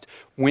Christ,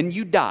 when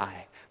you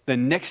die, the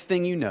next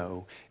thing you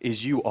know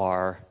is you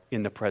are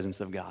in the presence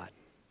of God.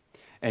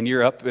 And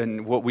you're up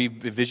in what we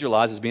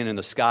visualize as being in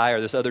the sky or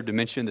this other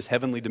dimension, this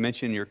heavenly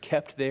dimension. You're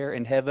kept there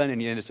in heaven,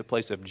 and it's a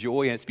place of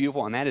joy, and it's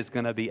beautiful, and that is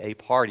going to be a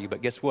party.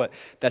 But guess what?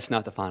 That's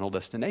not the final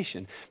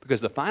destination,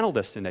 because the final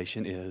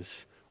destination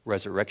is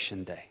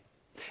Resurrection Day.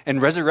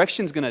 And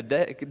Resurrection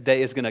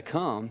Day is going to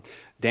come.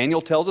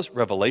 Daniel tells us,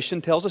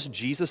 Revelation tells us,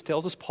 Jesus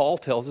tells us, Paul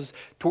tells us,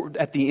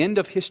 at the end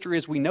of history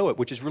as we know it,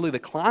 which is really the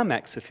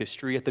climax of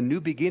history, at the new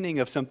beginning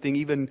of something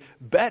even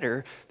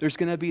better, there's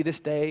going to be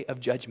this day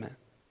of judgment.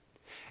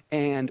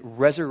 And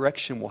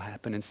resurrection will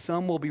happen, and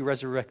some will be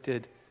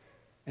resurrected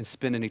and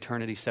spend an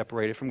eternity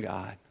separated from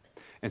God.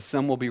 And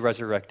some will be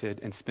resurrected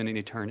and spend an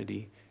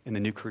eternity in the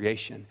new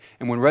creation.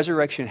 And when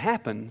resurrection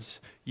happens,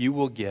 you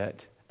will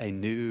get a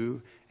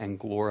new and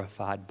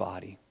glorified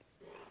body.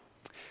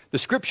 The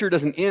scripture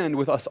doesn't end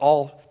with us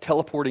all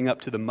teleporting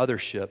up to the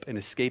mothership and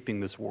escaping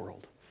this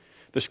world.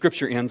 The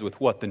scripture ends with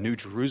what? The New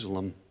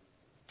Jerusalem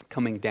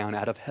coming down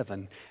out of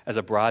heaven as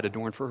a bride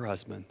adorned for her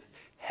husband.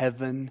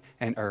 Heaven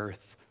and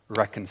earth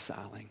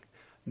reconciling.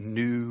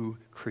 New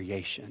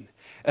creation.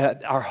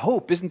 Our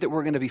hope isn't that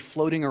we're going to be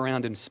floating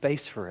around in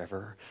space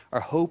forever. Our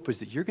hope is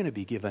that you're going to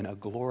be given a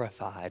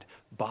glorified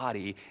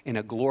body in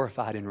a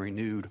glorified and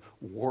renewed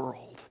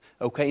world.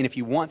 Okay, and if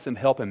you want some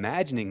help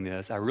imagining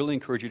this, I really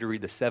encourage you to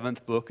read the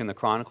 7th book in the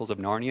Chronicles of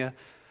Narnia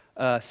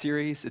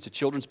series. It's a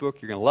children's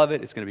book. You're going to love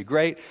it. It's going to be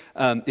great.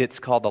 It's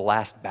called The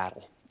Last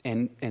Battle.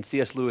 And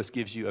C.S. Lewis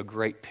gives you a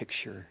great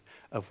picture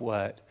of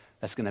what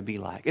that's going to be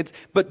like.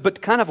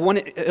 But kind of one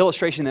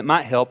illustration that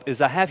might help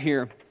is I have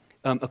here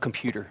a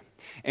computer.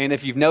 And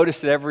if you've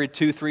noticed that every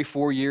 2, 3,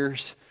 4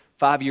 years,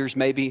 5 years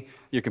maybe,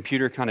 your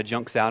computer kind of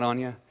junks out on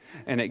you,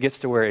 and it gets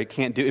to where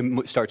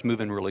it starts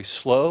moving really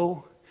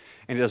slow,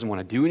 and it doesn't want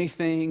to do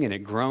anything, and it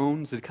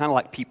groans. It's kind of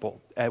like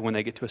people when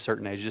they get to a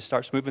certain age. It just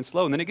starts moving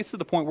slow, and then it gets to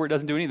the point where it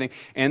doesn't do anything,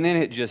 and then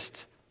it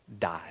just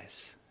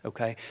dies,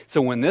 okay?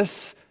 So when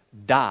this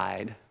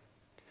died,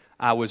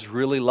 I was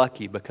really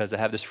lucky because I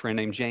have this friend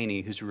named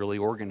Janie who's really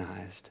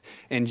organized.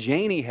 And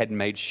Janie had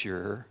made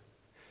sure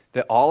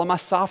that all of my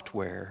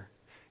software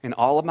and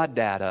all of my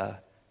data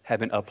had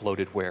been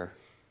uploaded where?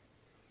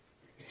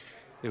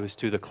 It was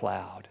to the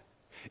cloud.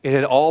 It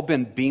had all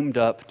been beamed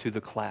up to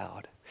the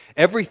cloud.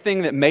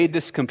 Everything that made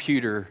this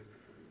computer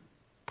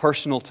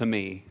personal to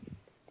me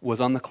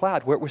was on the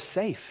cloud where it was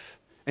safe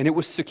and it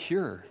was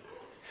secure.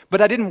 But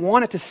I didn't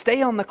want it to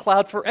stay on the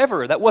cloud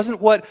forever. That wasn't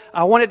what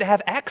I wanted, to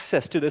have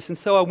access to this. And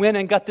so I went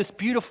and got this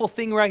beautiful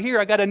thing right here.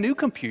 I got a new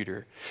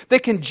computer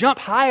that can jump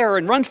higher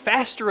and run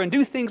faster and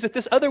do things that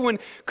this other one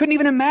couldn't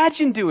even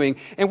imagine doing.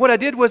 And what I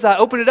did was I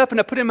opened it up and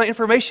I put in my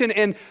information,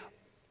 and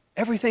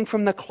everything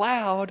from the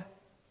cloud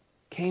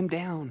came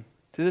down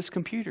to this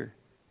computer.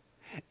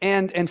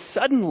 And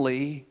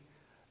suddenly,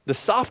 the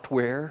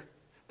software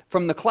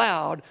from the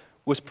cloud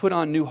was put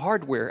on new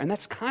hardware. And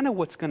that's kind of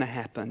what's going to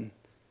happen.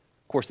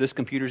 Of course, this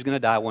computer is going to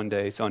die one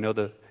day, so I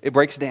know it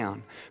breaks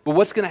down. But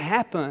what's going to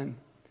happen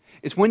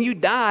is when you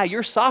die,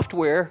 your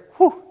software,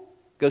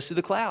 goes to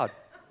the cloud.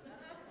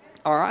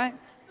 All right?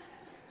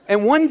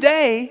 And one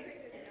day,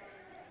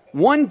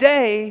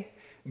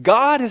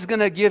 God is going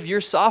to give your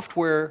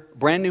software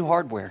brand new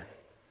hardware.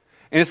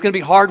 And it's going to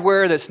be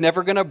hardware that's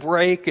never going to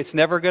break. It's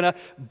never going to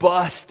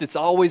bust. It's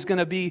always going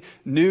to be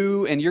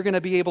new. And you're going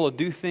to be able to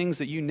do things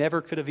that you never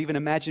could have even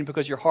imagined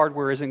because your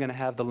hardware isn't going to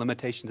have the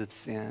limitations of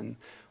sin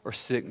or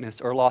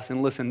sickness or loss.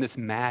 And listen, this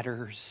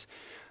matters.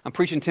 I'm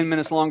preaching 10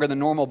 minutes longer than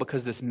normal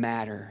because this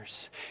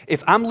matters.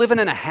 If I'm living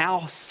in a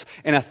house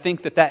and I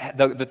think that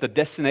the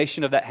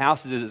destination of that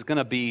house is that it's going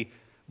to be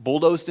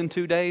bulldozed in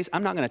 2 days,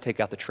 I'm not going to take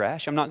out the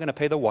trash. I'm not going to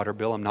pay the water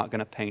bill. I'm not going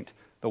to paint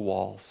the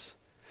walls.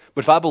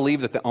 But if I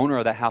believe that the owner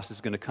of that house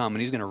is going to come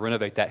and he's going to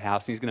renovate that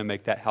house and he's going to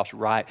make that house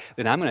right,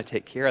 then I'm going to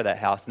take care of that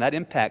house. And that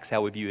impacts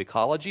how we view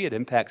ecology. It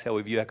impacts how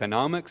we view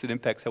economics. It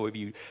impacts how we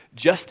view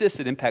justice.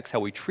 It impacts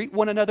how we treat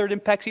one another. It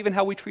impacts even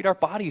how we treat our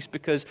bodies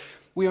because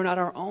we are not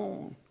our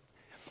own.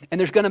 And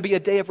there's going to be a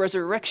day of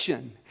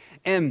resurrection.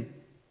 And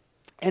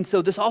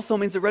so this also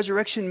means the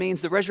resurrection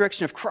means the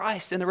resurrection of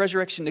Christ, and the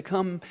resurrection to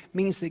come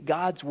means that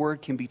God's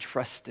word can be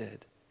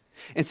trusted.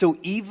 And so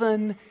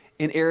even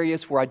in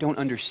areas where I don't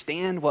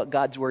understand what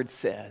God's word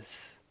says,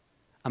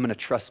 I'm going to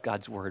trust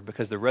God's word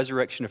because the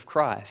resurrection of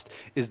Christ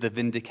is the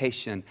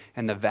vindication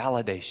and the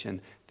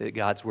validation that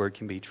God's word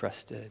can be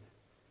trusted.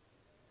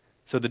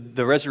 So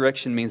the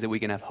resurrection means that we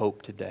can have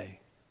hope today.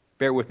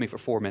 Bear with me for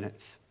 4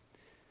 minutes.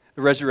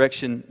 The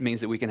resurrection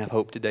means that we can have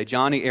hope today.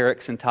 Johnny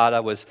Erickson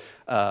Tada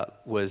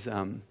was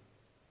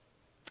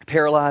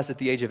paralyzed at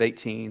the age of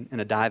 18 in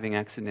a diving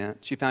accident.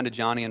 She founded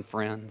Johnny and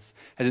Friends,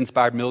 has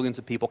inspired millions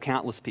of people,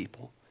 countless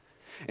people.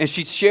 And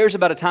she shares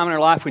about a time in her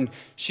life when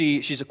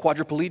she's a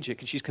quadriplegic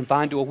and she's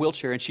confined to a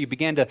wheelchair, and she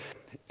began to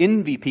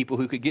envy people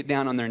who could get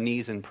down on their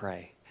knees and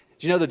pray.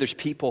 Do you know that there's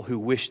people who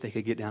wish they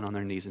could get down on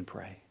their knees and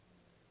pray?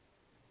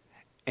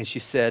 And she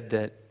said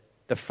that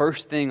the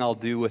first thing I'll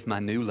do with my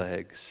new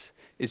legs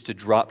is to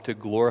drop to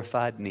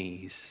glorified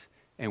knees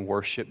and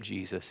worship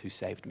Jesus who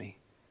saved me.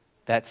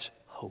 That's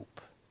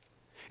hope.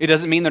 It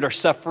doesn't mean that our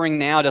suffering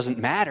now doesn't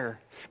matter,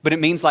 but it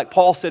means, like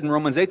Paul said in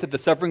Romans 8, that the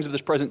sufferings of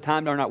this present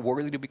time are not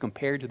worthy to be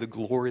compared to the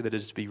glory that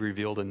is to be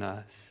revealed in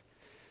us.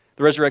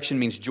 The resurrection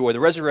means joy. The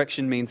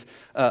resurrection means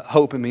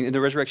hope, and the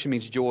resurrection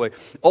means joy.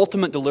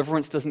 Ultimate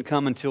deliverance doesn't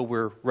come until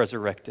we're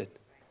resurrected.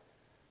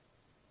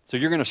 So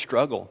you're going to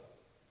struggle.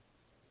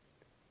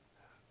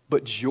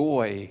 But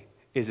joy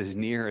is as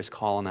near as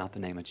calling out the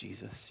name of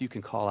Jesus. You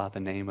can call out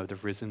the name of the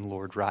risen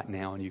Lord right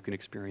now, and you can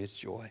experience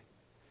joy.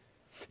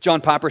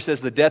 John Piper says,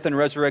 the death and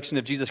resurrection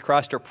of Jesus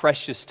Christ are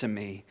precious to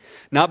me,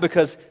 not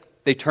because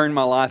they turn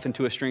my life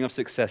into a string of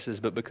successes,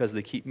 but because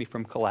they keep me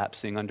from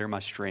collapsing under my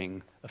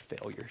string of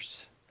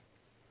failures.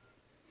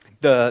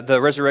 The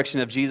resurrection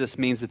of Jesus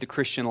means that the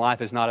Christian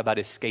life is not about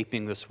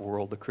escaping this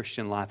world. The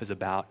Christian life is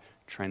about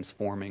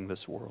transforming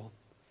this world.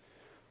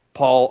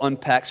 Paul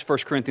unpacks 1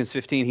 Corinthians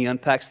 15. He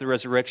unpacks the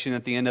resurrection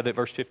at the end of it,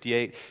 verse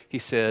 58. He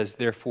says,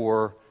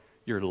 therefore,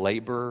 your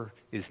labor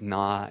is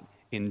not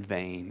in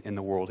vain in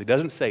the world. He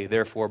doesn't say,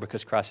 therefore,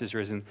 because Christ is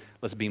risen,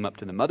 let's beam up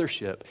to the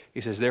mothership. He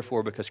says,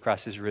 therefore, because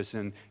Christ is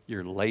risen,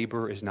 your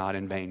labor is not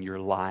in vain. Your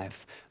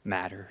life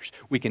matters.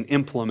 We can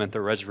implement the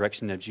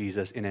resurrection of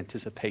Jesus in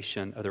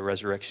anticipation of the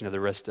resurrection of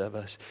the rest of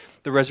us.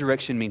 The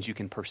resurrection means you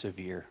can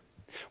persevere.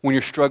 When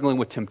you're struggling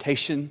with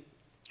temptation,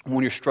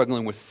 when you're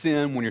struggling with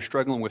sin, when you're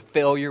struggling with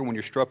failure, when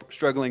you're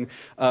struggling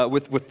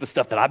with the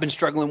stuff that I've been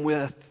struggling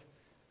with,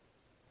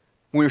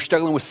 when you're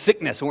struggling with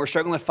sickness, when we're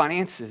struggling with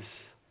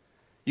finances,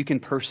 you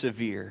can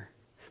persevere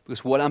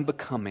because what I'm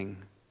becoming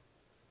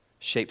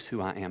shapes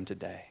who I am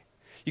today.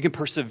 You can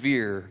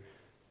persevere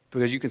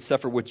because you can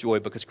suffer with joy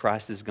because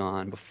Christ has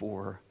gone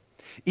before.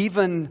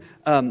 Even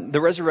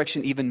the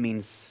resurrection even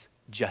means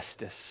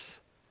justice.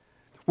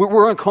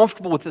 We're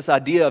uncomfortable with this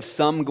idea of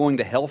some going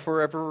to hell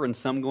forever and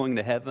some going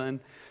to heaven.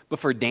 But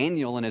for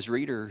Daniel and his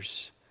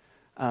readers,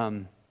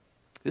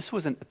 this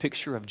wasn't a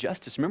picture of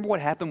justice. Remember what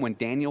happened when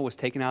Daniel was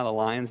taken out of the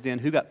lion's den?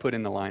 Who got put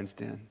in the lion's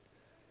den?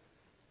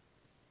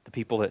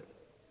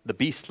 The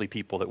beastly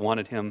people that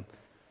wanted him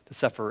to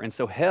suffer. And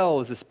so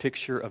hell is this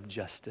picture of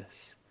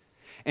justice.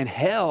 And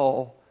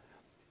hell,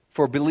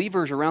 for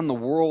believers around the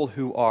world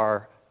who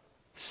are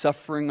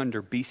suffering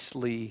under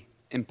beastly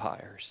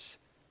empires,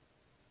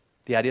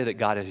 the idea that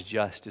God is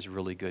just is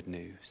really good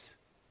news.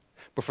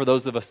 But for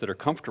those of us that are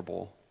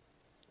comfortable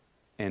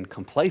and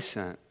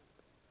complacent,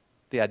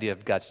 the idea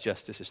of God's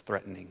justice is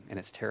threatening and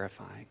it's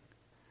terrifying.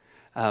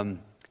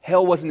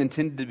 Hell wasn't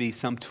intended to be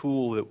some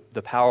tool that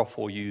the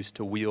powerful use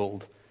to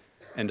wield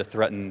and to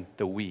threaten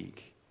the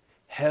weak.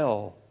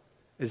 Hell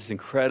is this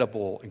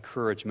incredible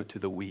encouragement to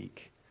the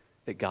weak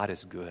that God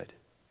is good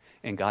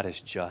and God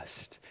is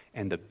just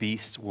and the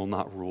beasts will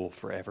not rule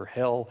forever.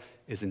 Hell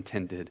is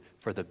intended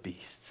for the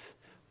beasts.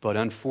 But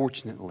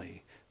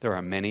unfortunately, there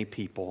are many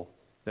people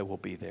that will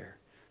be there.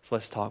 So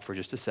let's talk for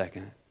just a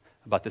second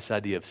about this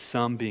idea of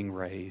some being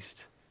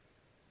raised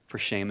for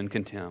shame and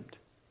contempt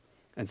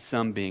and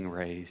some being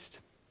raised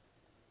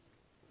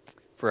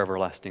for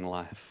everlasting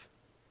life.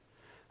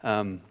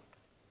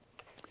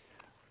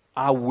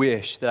 I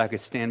wish that I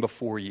could stand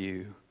before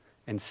you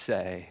and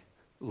say,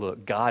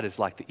 look, God is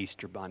like the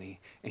Easter bunny,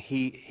 and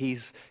he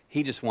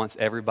just wants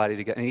everybody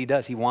to go, and he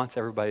does, he wants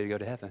everybody to go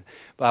to heaven.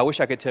 But I wish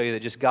I could tell you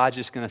that God's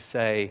just going to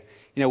say,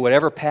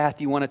 whatever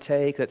path you want to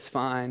take, that's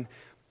fine.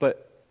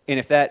 And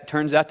if that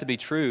turns out to be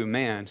true,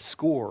 man,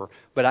 score.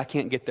 But I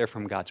can't get there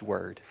from God's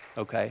word,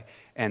 okay?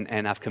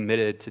 And I've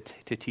committed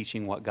to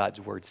teaching what God's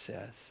word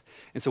says.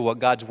 And so what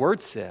God's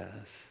word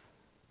says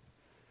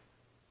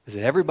is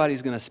that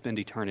everybody's going to spend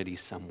eternity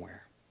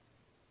somewhere.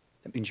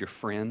 That means your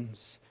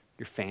friends,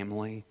 your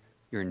family,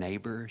 your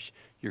neighbors,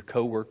 your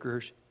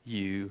coworkers,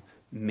 you,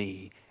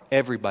 me.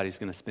 Everybody's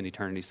going to spend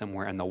eternity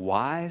somewhere. And the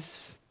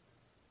wise,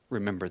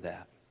 remember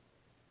that.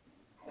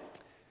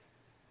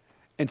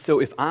 And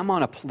so if I'm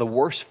on the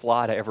worst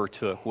flight I ever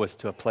took was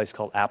to a place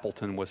called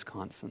Appleton,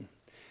 Wisconsin.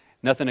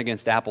 Nothing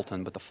against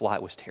Appleton, but the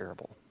flight was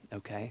terrible,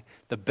 okay?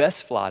 The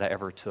best flight I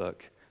ever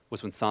took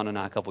was when Son and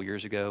I, a couple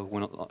years ago,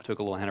 took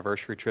a little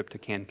anniversary trip to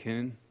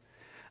Cancun.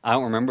 I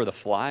don't remember the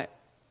flight,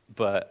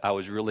 but I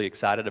was really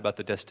excited about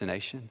the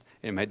destination.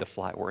 It made the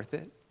flight worth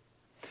it.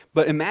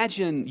 But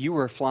imagine you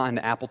were flying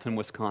to Appleton,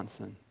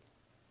 Wisconsin,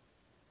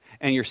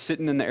 and you're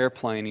sitting in the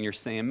airplane and you're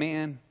saying,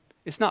 man,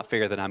 it's not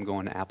fair that I'm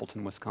going to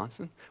Appleton,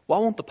 Wisconsin. Why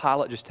won't the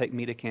pilot just take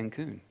me to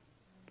Cancun?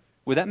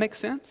 Would that make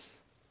sense?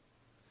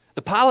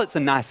 The pilot's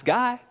a nice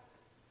guy.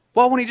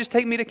 Why won't he just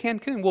take me to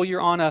Cancun? Well,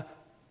 you're on a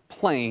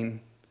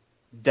plane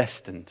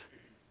destined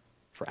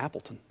for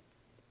Appleton.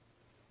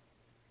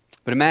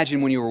 But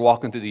imagine when you were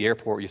walking through the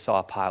airport, you saw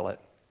a pilot,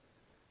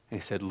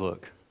 and he said,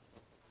 look,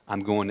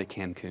 I'm going to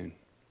Cancun.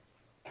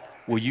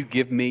 Will you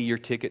give me your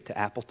ticket to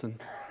Appleton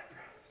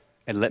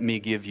and let me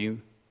give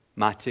you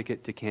my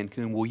ticket to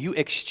Cancun? Will you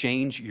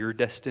exchange your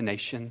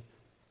destination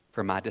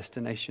for my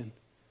destination?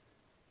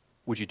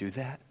 Would you do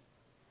that?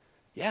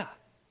 Yeah,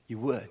 you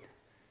would.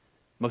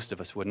 Most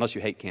of us would, unless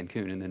you hate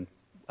Cancun, and then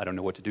I don't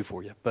know what to do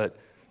for you. But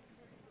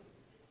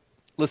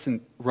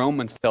listen,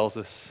 Romans tells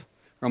us,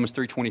 Romans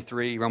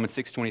 3:23, Romans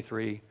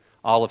 6:23,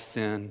 all have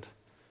sinned,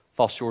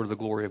 fall short of the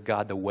glory of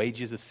God. The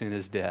wages of sin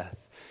is death.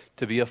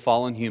 To be a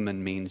fallen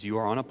human means you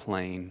are on a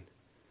plane,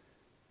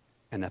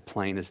 and that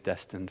plane is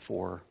destined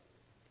for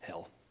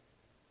hell.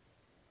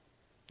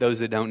 Those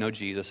that don't know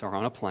Jesus are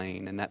on a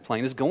plane, and that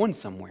plane is going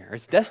somewhere.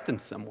 It's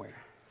destined somewhere.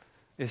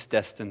 It's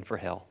destined for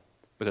hell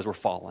because we're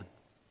fallen.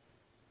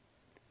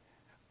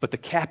 But the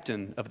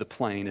captain of the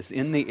plane is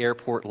in the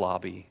airport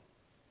lobby,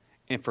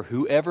 and for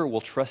whoever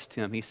will trust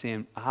him, he's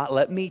saying,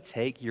 let me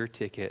take your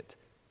ticket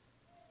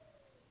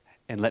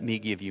and let me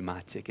give you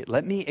my ticket.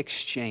 Let me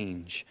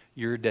exchange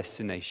your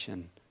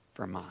destination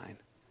for mine.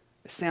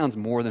 It sounds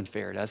more than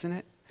fair, doesn't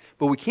it?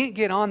 But we can't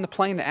get on the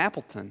plane to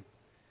Appleton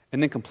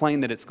and then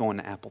complain that it's going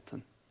to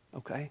Appleton,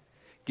 okay?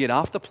 Get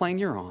off the plane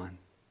you're on.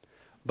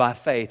 By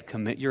faith,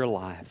 commit your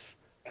life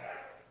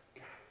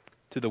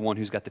to the one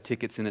who's got the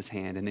tickets in his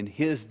hand, and then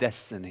his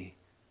destiny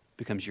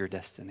becomes your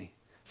destiny.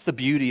 It's the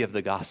beauty of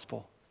the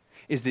gospel,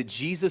 is that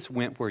Jesus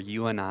went where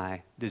you and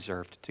I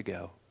deserved to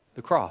go,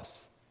 the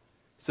cross,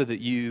 so that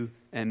you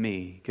and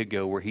me could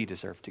go where he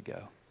deserved to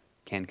go,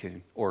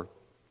 Cancun, or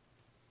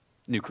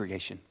new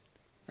creation,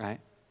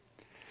 right?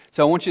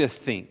 So I want you to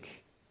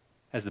think,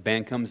 as the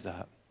band comes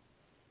up,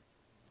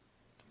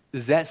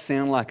 does that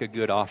sound like a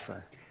good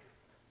offer?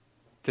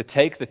 To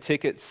take the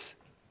tickets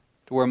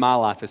to where my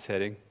life is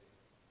heading,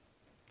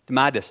 to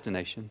my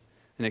destination,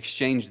 and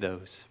exchange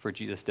those for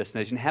Jesus'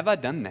 destination. Have I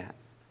done that?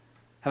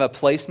 Have I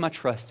placed my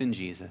trust in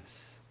Jesus?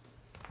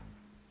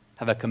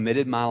 Have I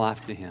committed my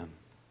life to him?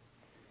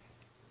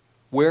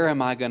 Where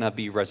am I going to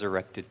be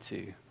resurrected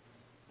to?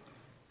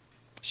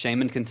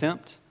 Shame and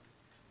contempt,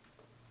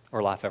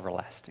 or life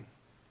everlasting?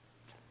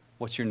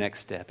 What's your next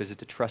step? Is it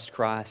to trust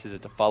Christ? Is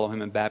it to follow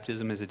Him in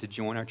baptism? Is it to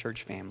join our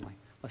church family?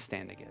 Let's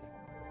stand together.